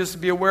us to just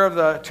be aware of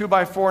the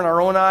 2x4 in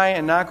our own eye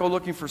and not go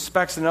looking for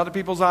specks in other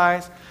people's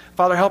eyes.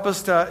 Father, help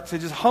us to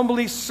just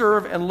humbly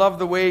serve and love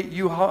the way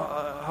You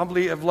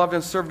humbly have loved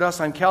and served us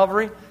on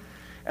Calvary.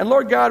 And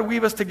Lord God,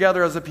 weave us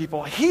together as a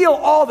people. Heal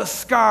all the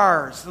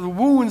scars, the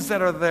wounds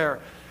that are there.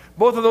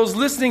 Both of those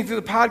listening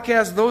through the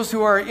podcast, those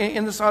who are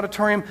in this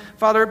auditorium.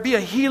 Father, be a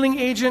healing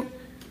agent.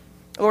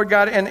 Lord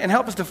God, and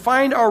help us to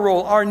find our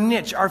role, our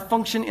niche, our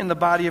function in the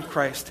body of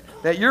Christ,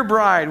 that Your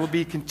bride will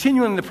be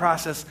continuing the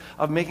process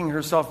of making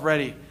herself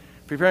ready,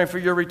 preparing for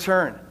Your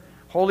return,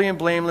 holy and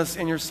blameless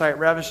in Your sight,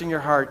 ravishing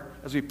your heart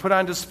as we put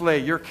on display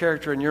Your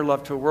character and Your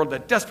love to a world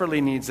that desperately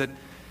needs it.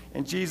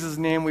 In Jesus'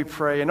 name we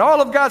pray. And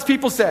all of God's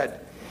people said,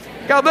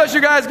 God bless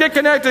you guys. Get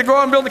connected. Go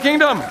out and build the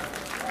kingdom.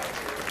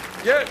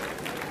 Good.